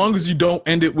comparison. No, as long as you don't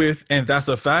end it with, and that's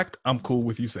a fact, I'm cool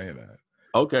with you saying that.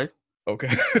 Okay.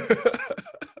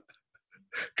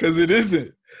 Because it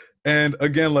isn't. And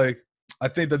again, like, I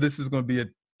think that this is going to be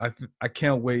I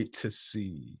can't wait to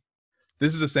see.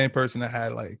 This is the same person that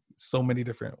had like so many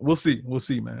different. We'll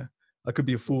see, man. I could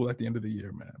be a fool at the end of the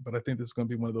year, man. But I think this is going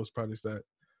to be one of those projects that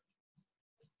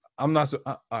I'm not so.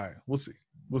 All right, we'll see.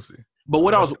 But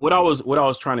what I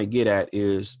was trying to get at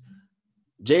is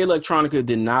Jay Electronica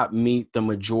did not meet the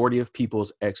majority of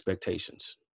people's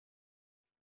expectations.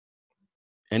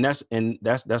 And that's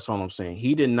all I'm saying.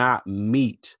 He did not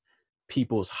meet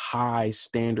people's high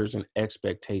standards and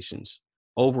expectations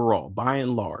overall, by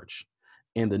and large.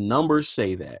 And the numbers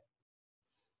say that,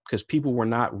 because people were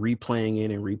not replaying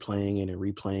it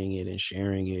and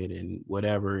sharing it and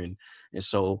whatever. And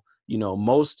so,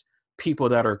 most people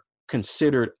that are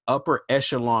considered upper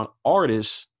echelon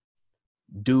artists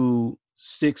do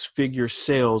 6-figure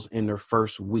sales in their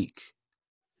first week.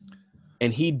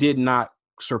 And he did not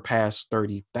surpass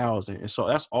 30,000. And so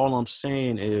that's all I'm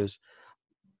saying is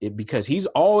because he's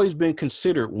always been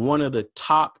considered one of the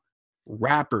top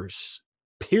rappers,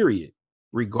 period,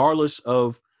 regardless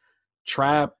of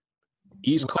trap,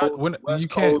 East Coast,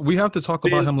 West Coast. We have to talk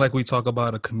about him like we talk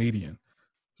about a comedian.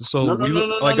 So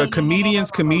a comedian's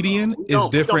comedian is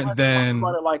different than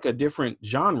about it like a different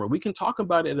genre. We can talk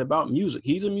about it about music.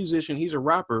 He's a musician. He's a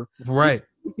rapper. Right.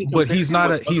 But he is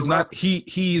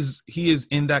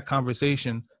in that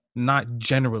conversation, not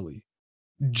generally.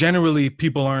 Generally,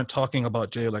 people aren't talking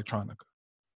about Jay Electronica.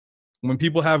 When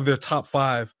people have their top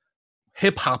 5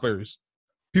 hip hoppers,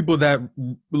 people that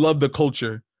love the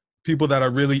culture, people that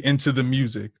are really into the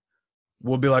music,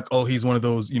 will be like, oh, he's one of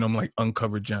those, like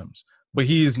uncovered gems. But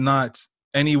he is not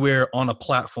anywhere on a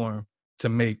platform to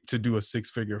do a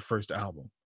 6-figure first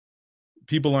album.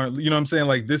 People aren't, what I'm saying?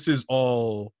 Like, this is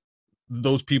all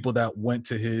those people that went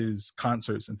to his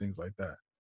concerts and things like that.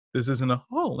 This isn't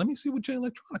let me see what Jay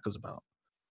Electronica's about.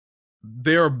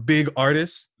 There are big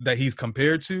artists that he's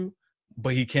compared to,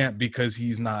 but he can't because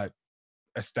he's not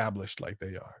established like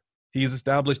they are. He is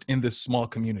established in this small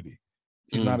community.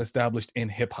 He's not established in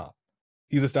hip hop.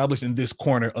 He's established in this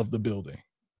corner of the building.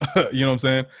 You know what I'm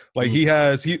saying? Like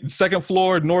second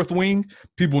floor, north wing,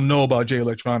 people know about Jay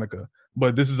Electronica.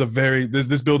 But this is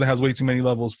this building has way too many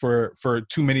levels for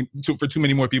too many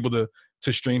more people to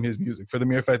stream his music. For the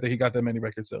mere fact that he got that many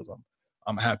record sales,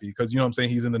 I'm happy, because I'm saying,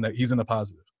 he's in the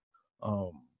positive.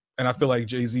 And I feel like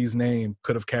Jay-Z's name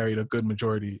could have carried a good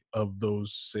majority of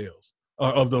those sales,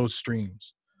 of those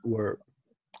streams. Word.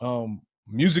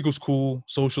 Music was cool.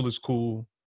 Social is cool.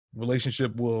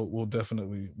 Relationship will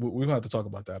definitely. We're gonna have to talk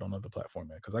about that on another platform,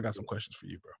 man, because I got some questions for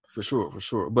you, bro. For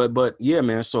sure. But yeah,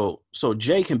 man. So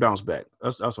Jay can bounce back.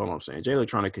 That's all I'm saying. Jay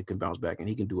Electronica can bounce back, and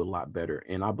he can do a lot better.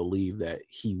 And I believe that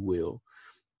he will.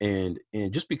 And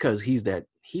just because he's that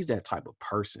type of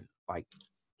person, like,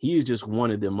 he is just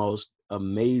one of the most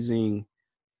amazing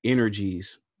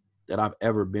energies that I've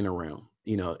ever been around.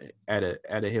 You know, at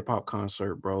a hip hop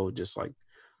concert, bro. Just like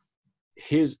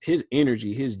his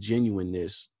energy, his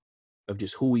genuineness of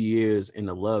just who he is and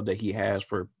the love that he has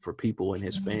for people and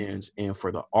his fans and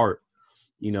for the art.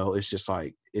 You know, it's just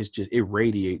like it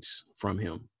radiates from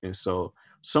him. And so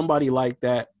somebody like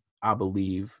that, I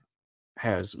believe,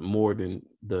 has more than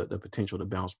the potential to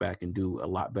bounce back and do a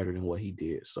lot better than what he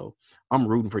did. So I'm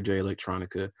rooting for Jay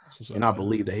Electronica, and I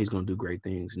believe that he's going to do great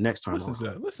things next time.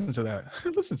 Listen to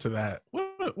that.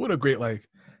 What a great, like,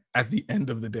 at the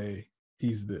end of the day,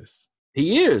 he's this.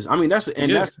 He is. I mean,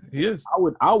 he is.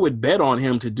 I would bet on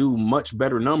him to do much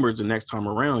better numbers the next time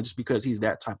around, just because he's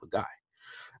that type of guy.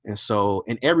 And so,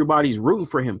 and everybody's rooting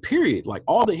for him, period. Like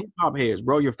all the hip hop heads,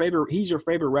 bro, he's your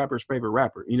favorite rapper's favorite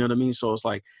rapper. You know what I mean? So it's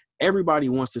like everybody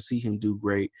wants to see him do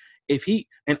great.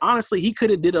 And honestly, he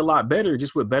could have did a lot better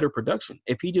just with better production.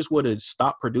 If he just would have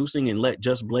stopped producing and let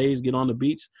Just Blaze get on the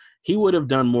beats, he would have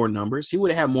done more numbers. He would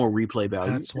have had more replay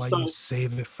value. That's why you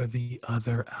save it for the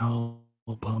other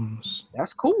albums.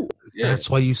 That's cool. Yeah. That's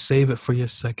why you save it for your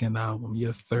second album,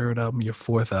 your third album, your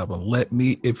fourth album.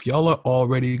 If y'all are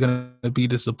already going to be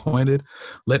disappointed,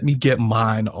 let me get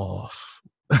mine off.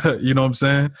 You know what I'm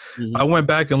saying? Mm-hmm. I went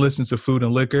back and listened to Food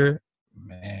and Liquor.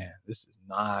 Man, this is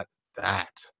not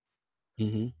that.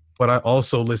 Mm-hmm. But I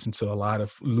also listened to a lot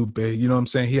of Lupe. You know what I'm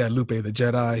saying? He had Lupe the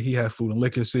Jedi. He had Food and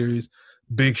Liquor series.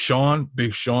 Big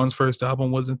Sean's first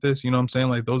album wasn't this. You know what I'm saying?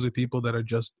 Like, those are people that are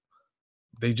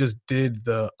they just did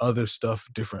the other stuff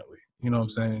differently. You know what I'm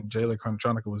saying? Jay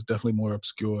Electronica was definitely more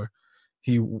obscure.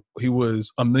 He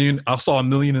was $1 million. I saw $1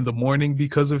 million in the morning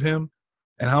because of him.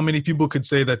 And how many people could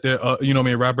say that they're,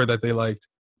 a rapper that they liked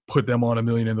put them on $1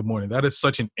 million in the morning? That is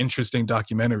such an interesting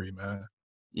documentary, man.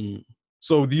 Mm.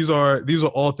 So these are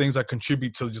all things that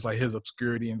contribute to just like his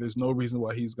obscurity. And there's no reason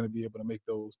why he's going to be able to make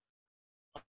those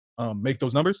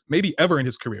numbers, maybe ever in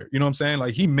his career. You know what I'm saying?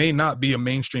 Like, he may not be a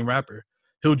mainstream rapper.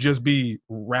 He'll just be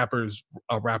a rapper's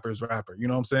rapper. You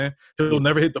know what I'm saying? He'll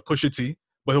never hit the Pusha T,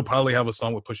 but he'll probably have a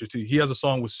song with Pusha T. He has a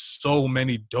song with so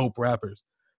many dope rappers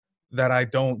that I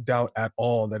don't doubt at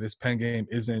all that his pen game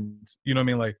isn't, you know what I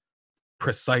mean, like,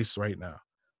 precise right now.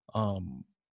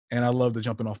 And I love the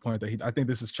jumping off point that I think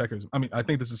this is checkers. I mean, I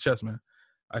think this is chess, man.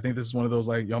 I think this is one of those,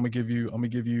 like, I'm gonna give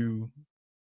you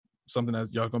something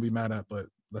that y'all gonna be mad at, but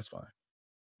that's fine.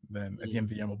 Then at the end of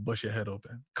the year, I'm gonna bust your head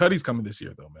open. Cuddy's coming this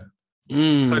year, though, man.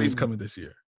 Cuddy's coming this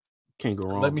year. Can't go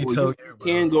wrong. Let me tell you, bro.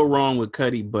 Can't go wrong with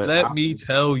Cuddy, but let me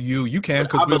tell you, you can,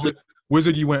 because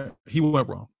Wizard, he went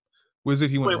wrong. Wizard,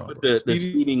 he went wrong. With the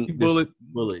speeding bullet,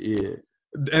 yeah.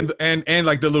 And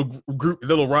like the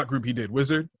little rock group he did,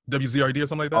 Wizard, WZRD or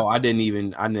something like that. Oh, I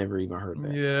never even heard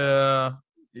that. Yeah,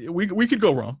 we could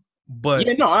go wrong, but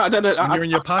yeah, no, you're in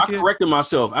your pocket. I corrected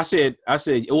myself. I said,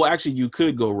 well, actually, you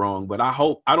could go wrong, but I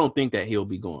don't think that he'll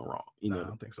be going wrong. You know, I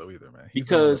don't think so either, man. He's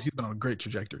been on a great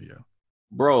trajectory, yeah.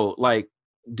 Bro, like,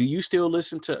 do you still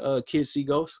listen to Kids See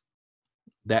Ghosts?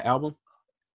 That album?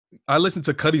 I listened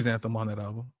to Cuddy's anthem on that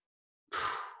album.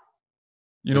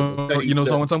 You know what I'm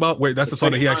talking about? Wait, that's the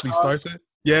song that he actually starts it?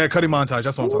 Yeah, Cuddy Montage.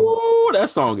 That's what I'm talking about. Ooh, that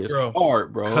song is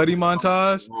hard, bro. Cuddy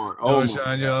Montage. Oh,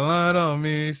 shine your light on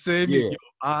me, save me. Yo,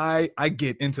 I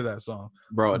get into that song,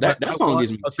 bro. That song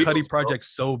gives me a Cuddy project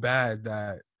so bad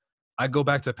that I go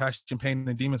back to Passion, Pain,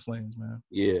 and Demon Slayers, man.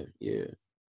 Yeah.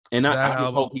 And I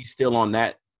just hope he's still on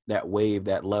that wave,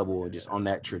 that level, and just on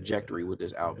that trajectory with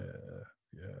this album.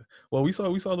 Yeah. Well, we saw a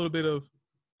little bit of.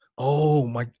 Oh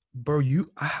my, bro!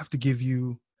 I have to give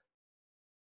you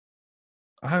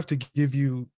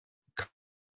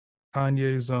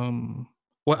Kanye's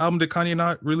what album did Kanye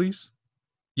not release?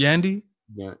 Yandy?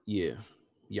 Yeah,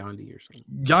 Yandy or something.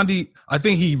 Yandy, I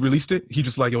think he released it. He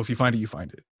just like, yo, if you find it, you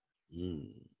find it.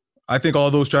 I think all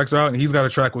those tracks are out, and he's got a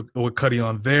track with Cuddy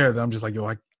on there that I'm just like,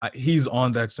 yo, he's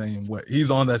on that same way. He's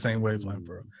on that same wavelength,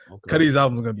 bro. Okay. Cuddy's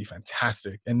album is gonna be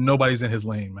fantastic, and nobody's in his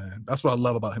lane, man. That's what I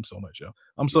love about him so much, yo.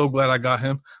 I'm so glad I got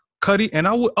him, Cuddy, and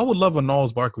I would love a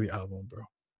Gnarls Barkley album, bro.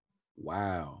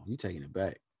 Wow, you taking it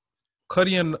back.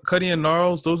 Cuddy and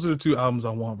Gnarls, those are the two albums I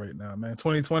want right now, man.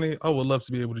 2020, I would love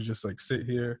to be able to just like sit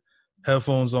here,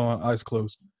 headphones on, eyes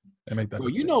closed, and make that. Bro,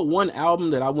 you know one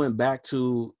album that I went back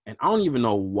to, and I don't even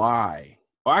know why.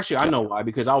 Well, actually, I know why,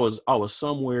 because I was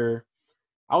somewhere.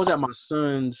 I was at my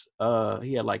son's.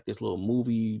 He had like this little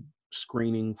movie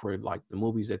screening for like the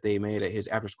movies that they made at his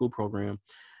after school program,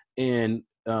 and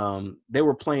they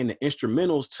were playing the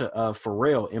instrumentals to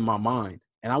Pharrell in My Mind,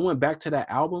 and I went back to that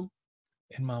album.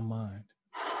 In My Mind,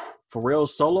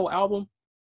 Pharrell's solo album.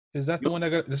 Is that the one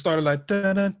that started like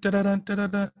da da da da da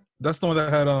da? That's the one that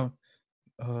had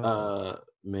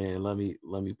man, let me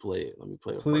play it. Let me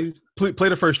play it. Please play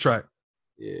the first track.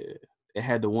 Yeah. It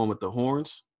had the one with the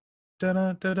horns.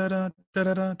 Yeah. Yeah.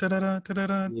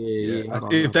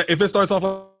 If it starts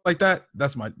off like that,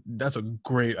 that's a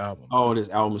great album. Oh, this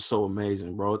album is so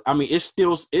amazing, bro. I mean, it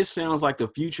sounds like the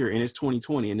future, and it's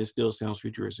 2020, and it still sounds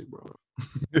futuristic, bro.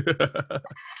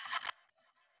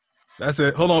 That's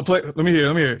it. Hold on, play. Let me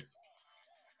hear it.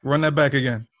 Run that back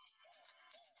again.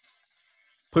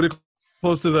 Put it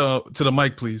close to the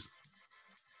mic, please.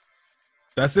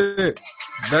 That's it.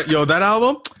 That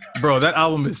album, bro. That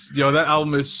album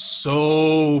is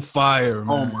so fire, man.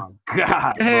 Oh my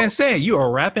god, man, saying you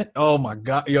are rapping. Oh my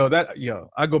god,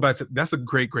 I go back to that's a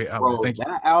great album. Bro, Thank you.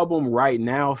 That album right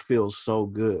now feels so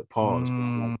good. Pause.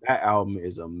 Like, that album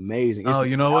is amazing. It's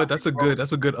you know what? That's a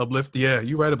good uplift. Yeah,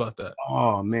 you're right about that.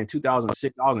 Oh man,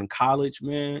 2006. I was in college,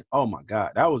 man. Oh my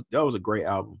god, that was a great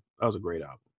album. That was a great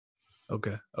album.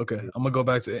 Okay. I'm gonna go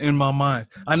back to In My Mind.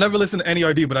 I never listened to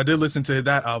NERD, but I did listen to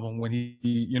that album when he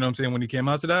you know what I'm saying, when he came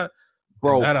out to that.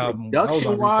 Bro, that album,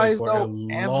 production wise though,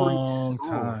 a long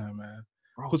time, man.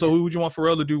 Bro, so who would you want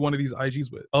Pharrell to do one of these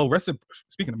IGs with? Oh,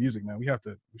 speaking of music, man, we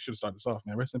should start this off,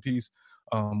 man. Rest in peace.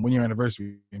 1 year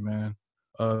anniversary, man.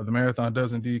 The marathon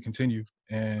does indeed continue,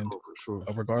 and for sure.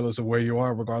 Regardless of where you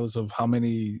are, regardless of how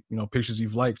many pictures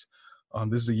you've liked,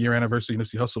 this is a year anniversary of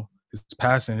Nipsey Hussle. His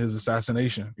passing, his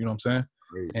assassination, you know what I'm saying?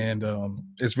 Crazy. And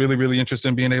it's really, really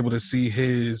interesting being able to see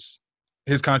his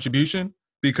contribution,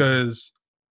 because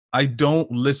I don't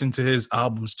listen to his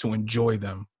albums to enjoy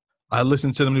them. I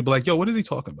listen to them to be like, yo, what is he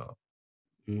talking about?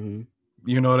 Mm-hmm.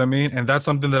 You know what I mean? And that's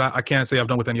something that I can't say I've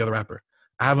done with any other rapper.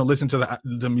 I haven't listened to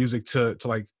the music to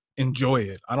like enjoy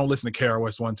it. I don't listen to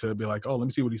KRS-One to be like, oh, let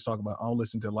me see what he's talking about. I don't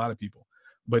listen to a lot of people.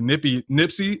 But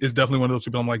Nipsey is definitely one of those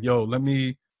people I'm like, yo,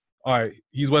 all right,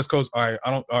 he's West Coast. All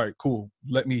right, cool.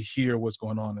 Let me hear what's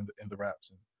going on in the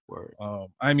raps. Word. I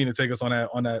didn't mean to take us on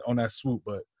that swoop,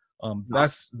 but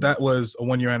that was a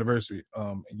 1 year anniversary.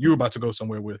 You were about to go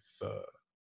somewhere with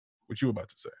what you were about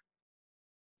to say.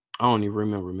 I don't even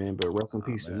remember, man. But rest in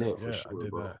peace to Nip for sure, I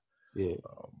did bro. that. Yeah.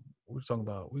 We're talking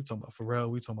about Pharrell.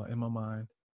 We talking about In My Mind.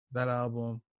 That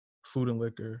album, Food and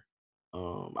Liquor.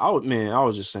 I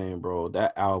was just saying, bro,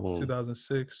 that album.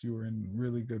 2006. You were in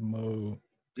really good mode.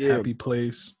 Yeah. Happy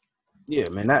Place. Yeah,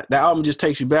 man, that album just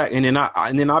takes you back. And then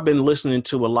I've been listening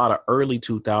to a lot of early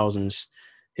 2000s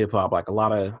hip hop, like a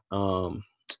lot of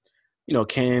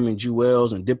Cam and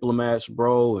Jewels and Diplomats,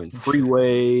 bro, and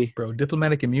Freeway. Bro,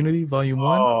 Diplomatic Immunity, Volume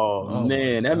 1. Oh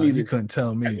man, that music. You couldn't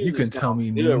tell me. You couldn't tell me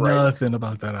nothing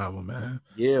about that album, man.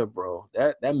 Yeah, bro.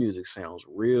 That music sounds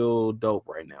real dope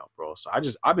right now, bro. So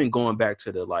I've been going back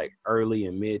to the like early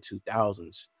and mid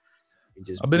 2000s.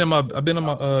 I've been in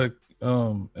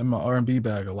my R&B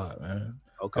bag a lot, man.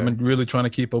 Okay. I've been really trying to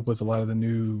keep up with a lot of the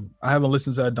new. I haven't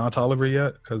listened to that Don Toliver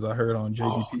yet because I heard on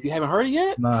JBP. Oh, you haven't heard it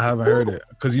yet? No, I haven't heard it.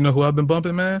 Because you know who I've been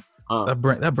bumping, man? That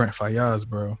Brent Faiyaz,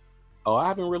 bro. Oh, I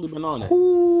haven't really been on that.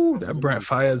 Ooh, that Brent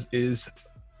Faiyaz is,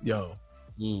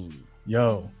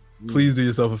 please do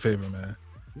yourself a favor, man.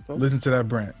 Okay. Listen to that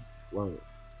Brent. Word.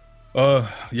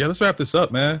 Let's wrap this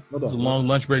up, man. It's a long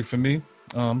lunch break for me.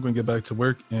 I'm gonna get back to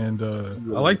work, and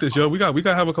I like this, yo. We got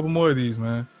to have a couple more of these,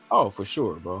 man. Oh, for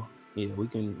sure, bro. Yeah, we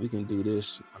can do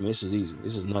this. I mean, this is easy.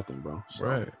 This is nothing, bro. So.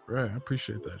 Right. I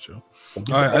appreciate that, yo. All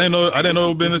right, I didn't know it would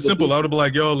have been as simple. I would have been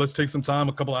like, yo, let's take some time,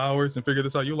 a couple of hours, and figure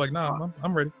this out. You're like, nah,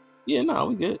 I'm ready. Yeah, nah,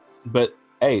 we good. But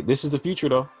hey, this is the future,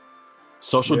 though.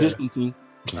 Social distancing.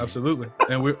 Absolutely,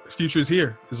 and future is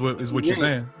here. Is what you're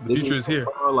saying. The future is here.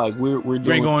 Like we're doing.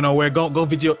 You ain't going nowhere. Go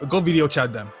video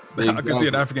chat them. Exactly. I can see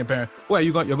an African parent. Well,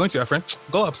 you're going to your friend.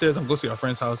 Go upstairs and go to your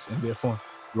friend's house and be a phone.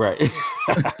 Right.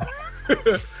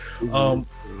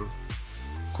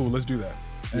 Cool. Let's do that.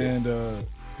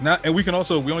 Yeah. And we can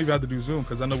also, we don't even have to do Zoom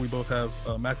because I know we both have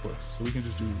MacBooks, so we can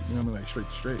just do, you know what I mean, like straight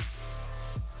to straight.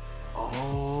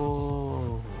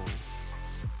 Oh.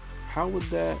 How would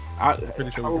that?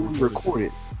 Pretty sure how we would can record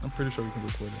it? I'm pretty sure we can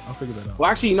record it. I'll figure that out. Well,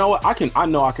 actually, you know what? I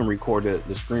know I can record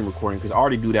the screen recording because I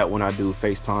already do that when I do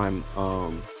FaceTime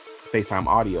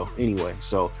audio anyway.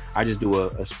 So I just do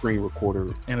a screen recorder.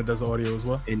 And it does the audio as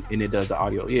well? And it does the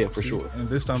audio. Yeah, for sure. And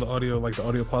this time the audio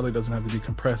quality doesn't have to be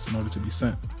compressed in order to be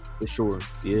sent. For sure.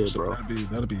 Yeah, so bro.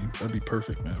 That'd be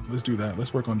perfect, man. Let's do that.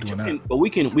 Let's work on doing that. But we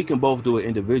can both do it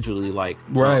individually. Like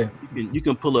right. You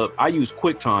can pull up. I use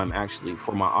QuickTime actually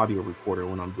for my audio recorder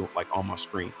when I'm doing like on my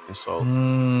screen. And so you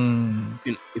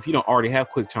can, if you don't already have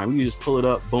QuickTime, you just pull it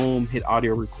up, boom, hit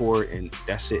audio record, and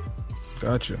that's it.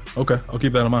 Gotcha. Okay, I'll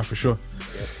keep that in mind for sure.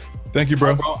 Yeah. Thank you,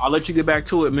 bro. Right, bro. I'll let you get back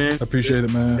to it, man. I appreciate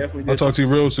it, man. I'll talk to you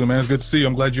real soon, man. It's good to see you.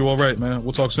 I'm glad you're all right, man.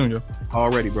 We'll talk soon, yo.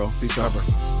 Already, bro. Peace out, bro.